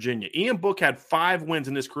 West Virginia. Ian Book had 5 wins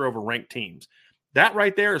in his career over ranked teams. That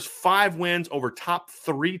right there is 5 wins over top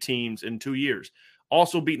 3 teams in 2 years.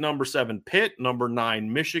 Also beat number 7, Pitt, number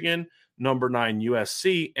 9, Michigan, number 9,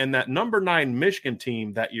 USC. And that number 9 Michigan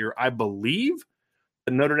team that year, I believe,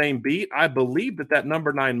 that Notre Dame beat, I believe that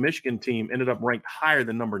number 9 Michigan team ended up ranked higher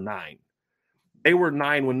than number 9. They were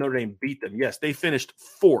 9 when Notre Dame beat them. Yes, they finished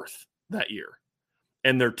 4th that year.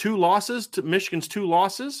 And their 2 losses, to Michigan's 2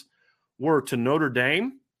 losses, were to Notre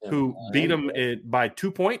Dame, who beat them by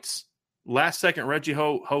 2 points, last second Reggie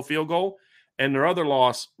Ho field goal, and their other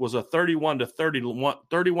loss was a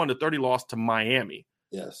 31-30 loss to Miami.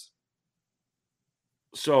 Yes.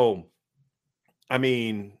 So, I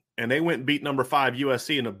mean, and they went and beat number 5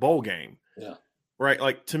 USC in a bowl game. Yeah. Right?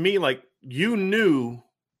 Like, to me, like, you knew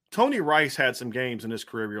Tony Rice had some games in his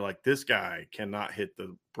career where you're like, this guy cannot hit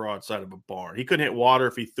the broadside of a barn. He couldn't hit water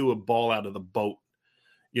if he threw a ball out of the boat.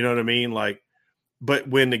 You know what I mean? Like, but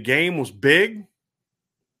when the game was big,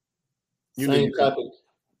 same type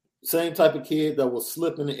of kid that will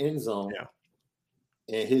slip in the end zone,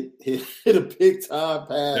 and hit a big time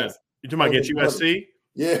pass. Yeah. You talking about against USC?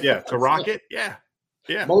 Yeah, to Rocket. Yeah.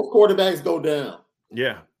 Most quarterbacks go down.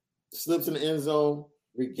 Yeah, slips in the end zone,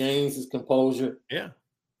 regains his composure. Yeah,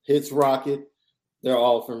 hits Rocket. They're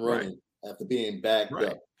off and running after being backed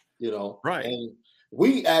up. Right. And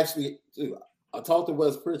we actually. I talked to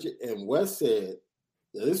Wes Pritchett, and Wes said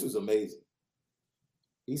that this was amazing.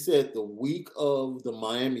 He said the week of the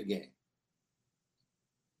Miami game,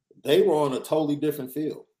 they were on a totally different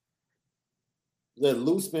field. That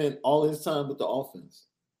Lou spent all his time with the offense.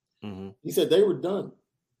 Mm-hmm. He said they were done.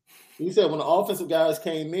 He said when the offensive guys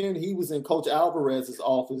came in, he was in Coach Alvarez's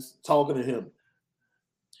office talking to him.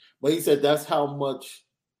 But he said that's how much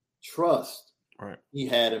trust he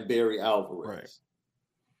had in Barry Alvarez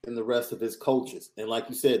and the rest of his coaches. And like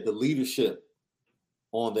you said, the leadership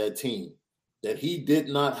on that team that he did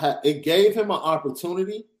not have. It gave him an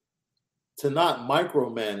opportunity to not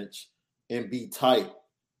micromanage and be tight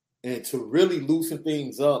and to really loosen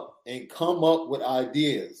things up and come up with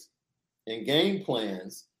ideas and game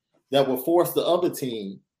plans that would force the other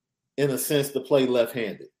team, in a sense, to play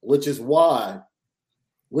left-handed, which is why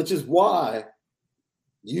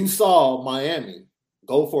you saw Miami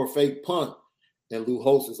go for a fake punt, and Lou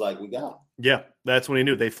Holtz was like, "We got him." Yeah, that's when he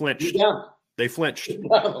knew they flinched. We got him. They flinched.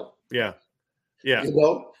 Yeah.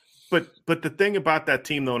 But the thing about that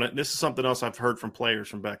team, though, and this is something else I've heard from players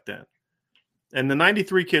from back then, and the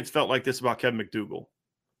 '93 kids felt like this about Kevin McDougal.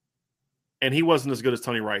 and he wasn't as good as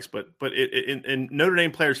Tony Rice, but and Notre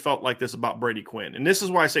Dame players felt like this about Brady Quinn. And this is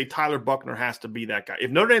why I say Tyler Buchner has to be that guy.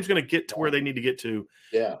 If Notre Dame's going to get to where they need to get to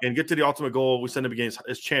and get to the ultimate goal we send them against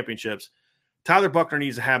as championships, Tyler Buchner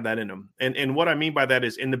needs to have that in him. And what I mean by that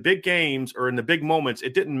is in the big games or in the big moments,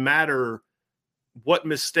 it didn't matter what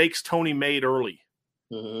mistakes Tony made early.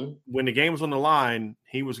 Mm-hmm. When the game was on the line,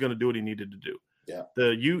 he was going to do what he needed to do. Yeah.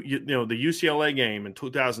 The UCLA game in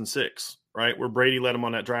 2006, right, where Brady led him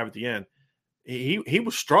on that drive at the end. He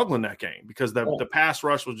was struggling that game because the pass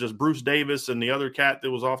rush was just Bruce Davis and the other cat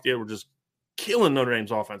that was off the edge were just killing Notre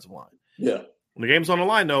Dame's offensive line. Yeah. When the game's on the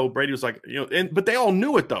line, though, Brady was like, but they all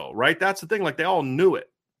knew it, though, right? That's the thing. Like, they all knew it.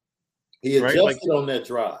 He adjusted on that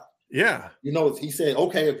drive. Yeah. He said,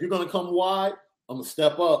 okay, if you're going to come wide, I'm going to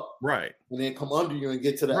step up. Right. And then come under you and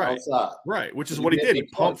get to the outside. Right. Which is what he did. He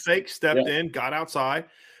pump fake, stepped in, got outside.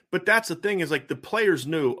 But that's the thing is, like, the players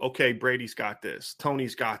knew, okay, Brady's got this.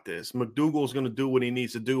 Tony's got this. McDougal's going to do what he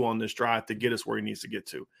needs to do on this drive to get us where he needs to get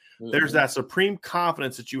to. Mm-hmm. There's that supreme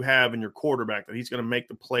confidence that you have in your quarterback that he's going to make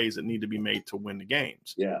the plays that need to be made to win the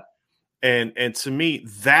games. Yeah. And to me,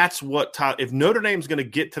 that's what if Notre Dame's going to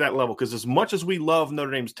get to that level, because as much as we love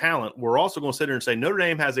Notre Dame's talent, we're also going to sit here and say Notre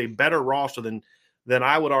Dame has a better roster than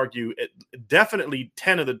I would argue. Definitely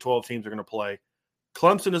 10 of the 12 teams are going to play.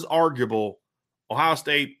 Clemson is arguable. Ohio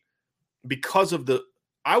State, because of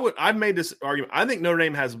I've made this argument. I think Notre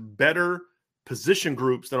Dame has better position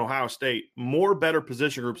groups than Ohio State, more better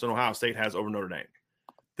position groups than Ohio State has over Notre Dame.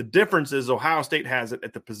 The difference is Ohio State has it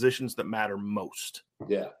at the positions that matter most.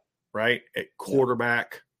 Yeah. Right? At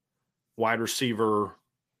quarterback, wide receiver,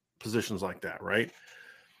 positions like that, right?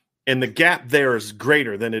 And the gap there is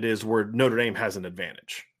greater than it is where Notre Dame has an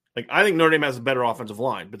advantage. Like, I think Notre Dame has a better offensive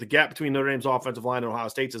line, but the gap between Notre Dame's offensive line and Ohio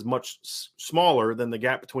State's is much smaller than the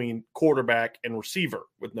gap between quarterback and receiver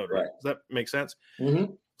with Notre Dame. Does that make sense?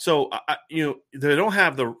 Mm-hmm. So, they don't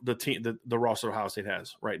have the team, the roster Ohio State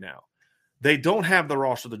has right now. They don't have the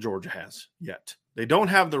roster that Georgia has yet. They don't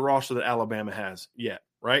have the roster that Alabama has yet,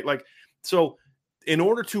 right? Like, so in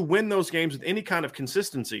order to win those games with any kind of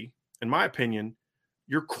consistency, in my opinion,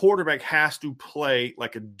 your quarterback has to play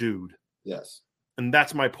like a dude. Yes. And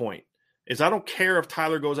that's my point, is I don't care if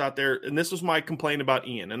Tyler goes out there, and this was my complaint about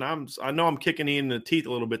Ian, and I know I'm kicking Ian in the teeth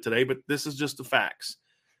a little bit today, but this is just the facts.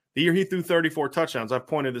 The year he threw 34 touchdowns, I've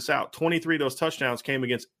pointed this out, 23 of those touchdowns came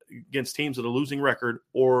against teams with a losing record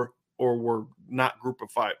or were not group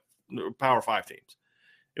of five, Power 5 teams.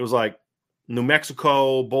 It was like New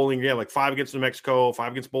Mexico, Bowling Green, like 5 against New Mexico,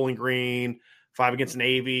 5 against Bowling Green, 5 against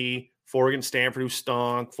Navy, 4 against Stanford, who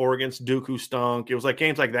stunk, 4 against Duke, who stunk. It was like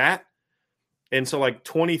games like that. And so, like,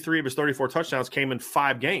 23 of his 34 touchdowns came in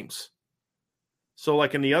 5 games. So,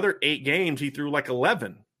 like, in the other 8 games, he threw like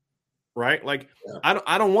 11, right? Like, yeah.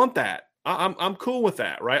 I don't want that. I'm cool with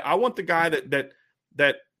that, right? I want the guy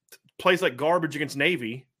that plays like garbage against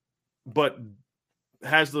Navy, but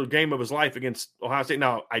has the game of his life against Ohio State.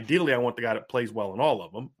 Now, ideally, I want the guy that plays well in all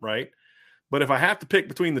of them, right? But if I have to pick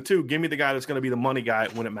between the two, give me the guy that's going to be the money guy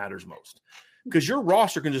when it matters most. Because your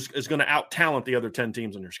roster is going to out-talent the other 10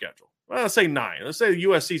 teams on your schedule. Well, let's say 9. Let's say the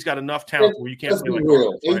USC's got enough talent where you can't play like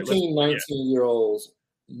real. Garbage, 18, right? 19-year-olds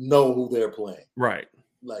know who they're playing. Right.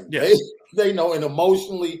 Like, they know, and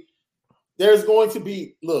emotionally, there's going to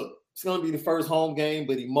be, it's going to be the first home game,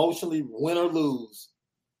 but emotionally, win or lose,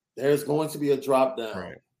 there's going to be a drop down,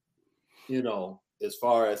 right. As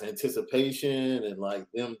far as anticipation and, like,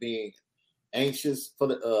 them being anxious for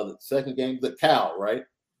the second game. The Cal, right?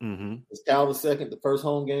 Mm-hmm. Is Cal the first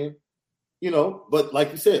home game? But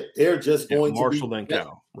like you said, they're just going Marshall to be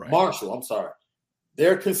Cal. Right. Marshall, I'm sorry.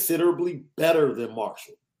 They're considerably better than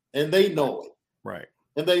Marshall, and they know it. Right.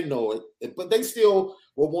 And they know it, but they still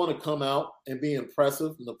will want to come out and be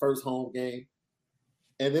impressive in the first home game.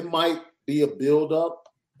 And it might be a build-up.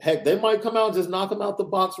 Heck, they might come out and just knock them out the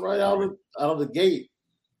box right out of the gate.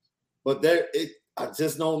 But I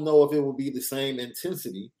just don't know if it will be the same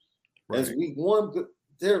intensity as week one.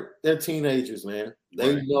 They're teenagers, man.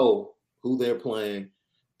 They know who they're playing,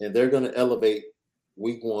 and they're going to elevate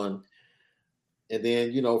week one. And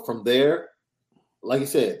then, from there, like you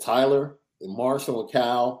said, Tyler and Marshall and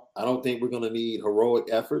Cal, I don't think we're going to need heroic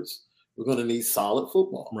efforts. We're going to need solid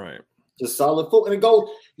football. Right. Just solid football. And it goes,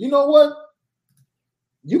 you know what?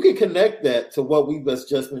 You can connect that to what we've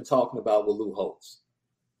just been talking about with Lou Holtz.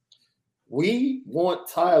 We want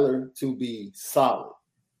Tyler to be solid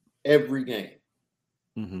every game.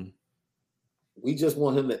 Mm-hmm. We just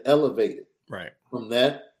want him to elevate it from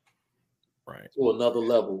that to another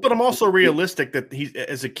level. But I'm also realistic that he,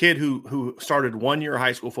 as a kid who started 1 year of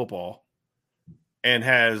high school football and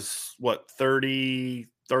has 30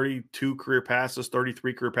 32 career passes,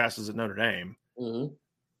 33 career passes at Notre Dame. Mm-hmm.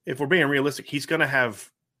 If we're being realistic, he's going to have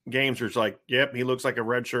games where it's like, yep, he looks like a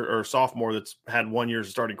redshirt or a sophomore that's had 1 year as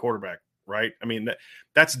a starting quarterback, right? I mean,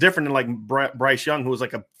 that's different than like Bryce Young, who was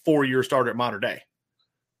like a 4-year starter at Mater Dei,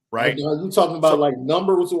 right? Are you talking about like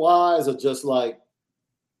numbers wise or just like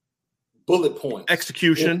bullet points?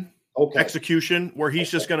 Execution. Okay. Execution, where he's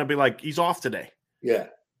just going to be like, he's off today. Yeah.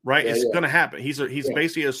 Right. It's going to happen. He's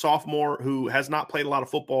basically a sophomore who has not played a lot of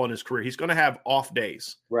football in his career. He's going to have off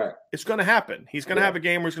days. Right. It's going to happen. He's going to have a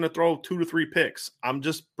game where he's going to throw 2 to 3 picks. I'm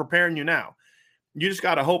just preparing you now. You just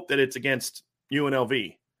got to hope that it's against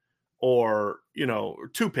UNLV or,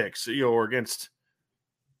 2 picks, or against,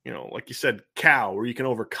 like you said, Cal, where you can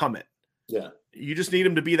overcome it. Yeah. You just need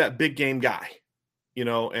him to be that big game guy,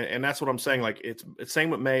 and that's what I'm saying. Like it's same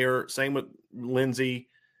with Mayer, same with Lindsey.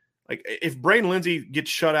 Like if Braden Lindsey gets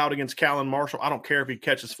shut out against Callan Marshall, I don't care if he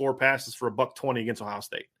catches 4 passes for $120 against Ohio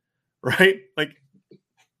State, right? Like,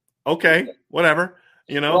 okay, whatever.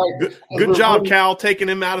 Right. Good job, Cal, taking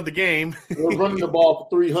him out of the game. We're running the ball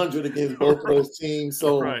for 300 against both of those teams,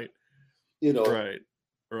 so right. Right.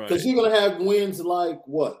 Because you're gonna have wins like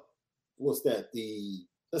what? What's that?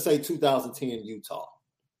 Let's say 2010 Utah.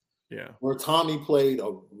 Yeah. Where Tommy played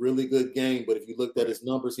a really good game, but if you looked at his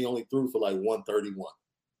numbers, he only threw for like 131.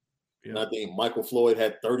 Yeah. And I think Michael Floyd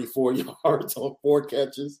had 34 yards on 4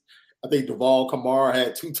 catches. I think Duval Kamara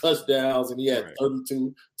had 2 touchdowns and he had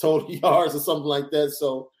 32 total yards or something like that.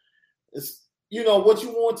 So it's, what you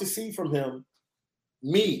want to see from him,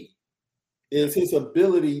 is his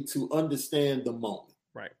ability to understand the moment.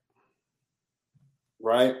 Right.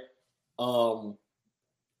 Right.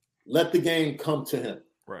 Let the game come to him.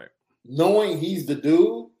 Right. Knowing he's the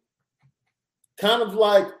dude, kind of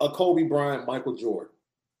like a Kobe Bryant, Michael Jordan.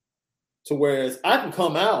 To whereas I can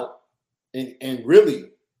come out and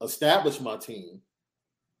really establish my team,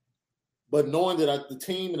 but knowing that the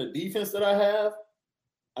team and the defense that I have,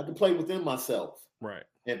 I can play within myself, right,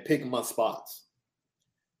 and pick my spots,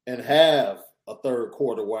 and have a third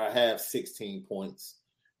quarter where I have 16 points,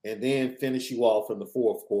 and then finish you off in the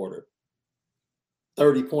fourth quarter,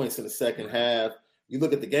 30 points in the second half. You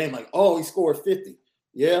look at the game like, oh, he scored 50,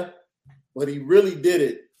 yeah, but he really did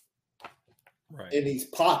it. Right. In these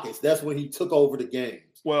pockets, that's when he took over the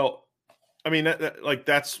games. Well, I mean,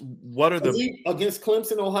 that's what are against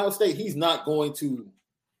Clemson, Ohio State? He's not going to.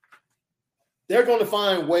 They're going to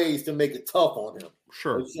find ways to make it tough on him.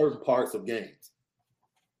 Sure, in certain parts of games.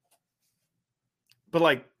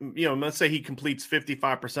 But let's say he completes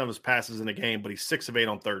 55% of his passes in a game, but he's 6 of 8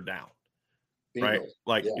 on third down. Right,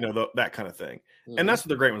 like that kind of thing, and that's what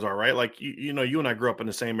the great ones are, right? Like you and I grew up in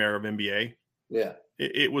the same era of NBA. Yeah.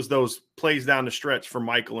 It was those plays down the stretch for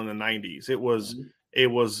Michael in the 90s. It was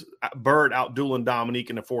Bird out-dueling Dominique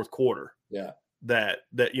in the fourth quarter. Yeah. That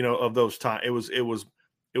of those times. It was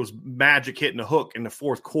Magic hitting a hook in the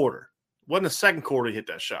fourth quarter. It wasn't the second quarter he hit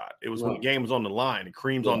that shot. It was when the game was on the line and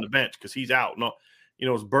Kareem's on the bench because he's out. No, it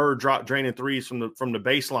was Bird draining threes from the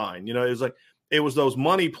baseline. It was those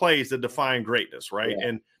money plays that define greatness, right? Yeah.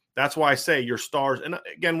 And that's why I say your stars. And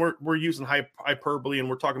again, we're using hyperbole and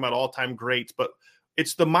we're talking about all-time greats, but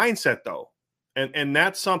it's the mindset though. And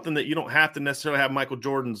that's something that you don't have to necessarily have Michael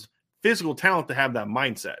Jordan's physical talent to have that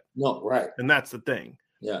mindset. No, right. And that's the thing.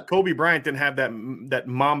 Yeah. Kobe Bryant didn't have that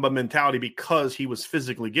Mamba mentality because he was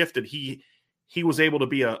physically gifted. He was able to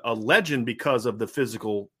be a legend because of the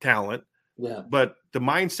physical talent. Yeah. But the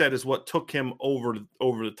mindset is what took him over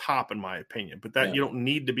the top, in my opinion. But you don't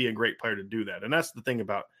need to be a great player to do that. And that's the thing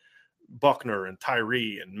about Buckner and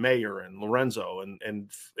Tyree and Mayer and Lorenzo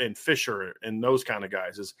and Fisher and those kind of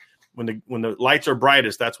guys is when the lights are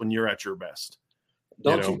brightest, that's when you're at your best.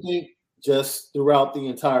 Don't you think just throughout the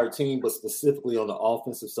entire team, but specifically on the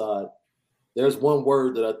offensive side, there's one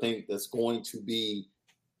word that I think that's going to be,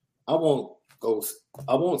 I won't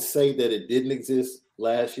say that it didn't exist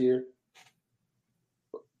last year.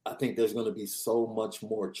 I think there's going to be so much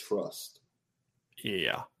more trust.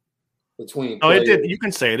 Yeah. Between it did. You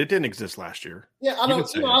can say it. It didn't exist last year. Yeah, I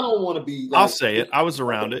don't want to be. I'll say it. I was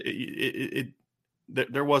around it.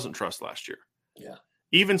 There wasn't trust last year. Yeah.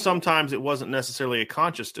 Even sometimes it wasn't necessarily a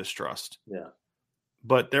conscious distrust. Yeah.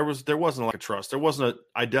 But there wasn't a lot of trust. There wasn't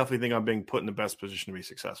I definitely think I'm being put in the best position to be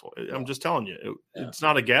successful. Yeah. I'm just telling you. It's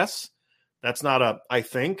not a guess. That's not I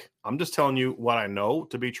think. I'm just telling you what I know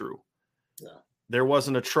to be true. Yeah. There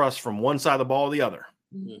wasn't a trust from one side of the ball or the other.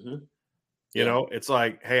 Mm-hmm. You know, it's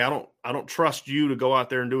like, hey, I don't trust you to go out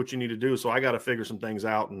there and do what you need to do. So I got to figure some things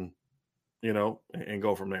out and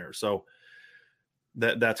go from there. So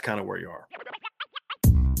that's kind of where you are.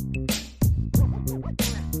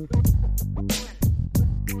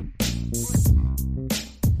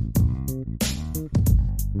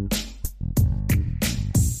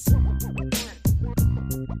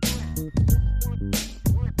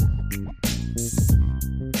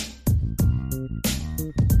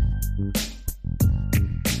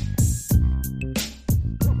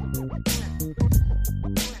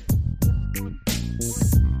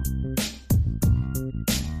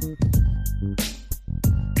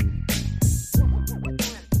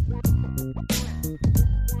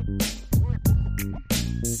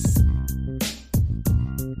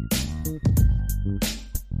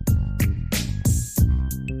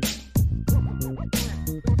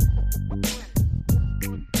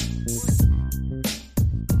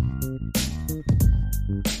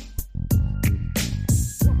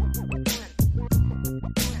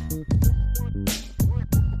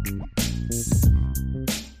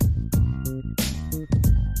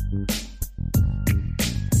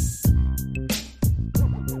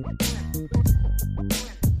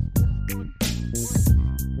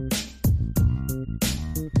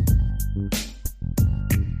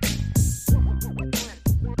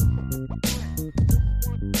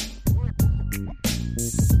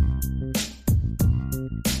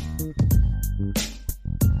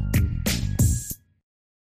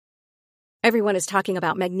 Everyone is talking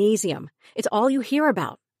about magnesium. It's all you hear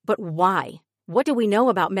about. But why? What do we know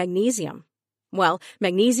about magnesium? Well,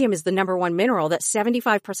 magnesium is the number one mineral that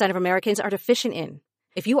 75% of Americans are deficient in.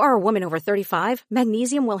 If you are a woman over 35,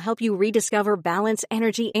 magnesium will help you rediscover balance,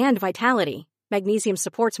 energy, and vitality. Magnesium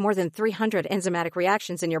supports more than 300 enzymatic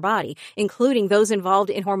reactions in your body, including those involved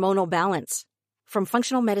in hormonal balance. From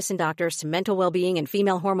functional medicine doctors to mental well-being and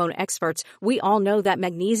female hormone experts, we all know that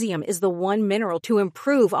magnesium is the one mineral to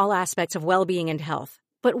improve all aspects of well-being and health.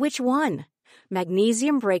 But which one?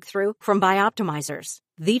 Magnesium Breakthrough from Bioptimizers,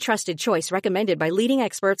 the trusted choice recommended by leading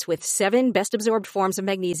experts with 7 best-absorbed forms of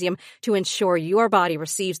magnesium to ensure your body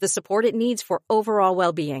receives the support it needs for overall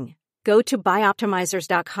well-being. Go to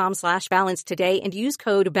bioptimizers.com/balance today and use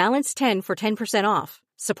code BALANCE10 for 10% off.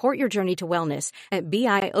 Support your journey to wellness at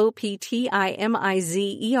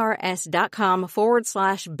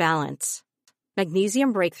bioptimizers.com/balance.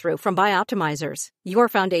 Magnesium Breakthrough from Bioptimizers, your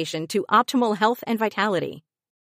foundation to optimal health and vitality.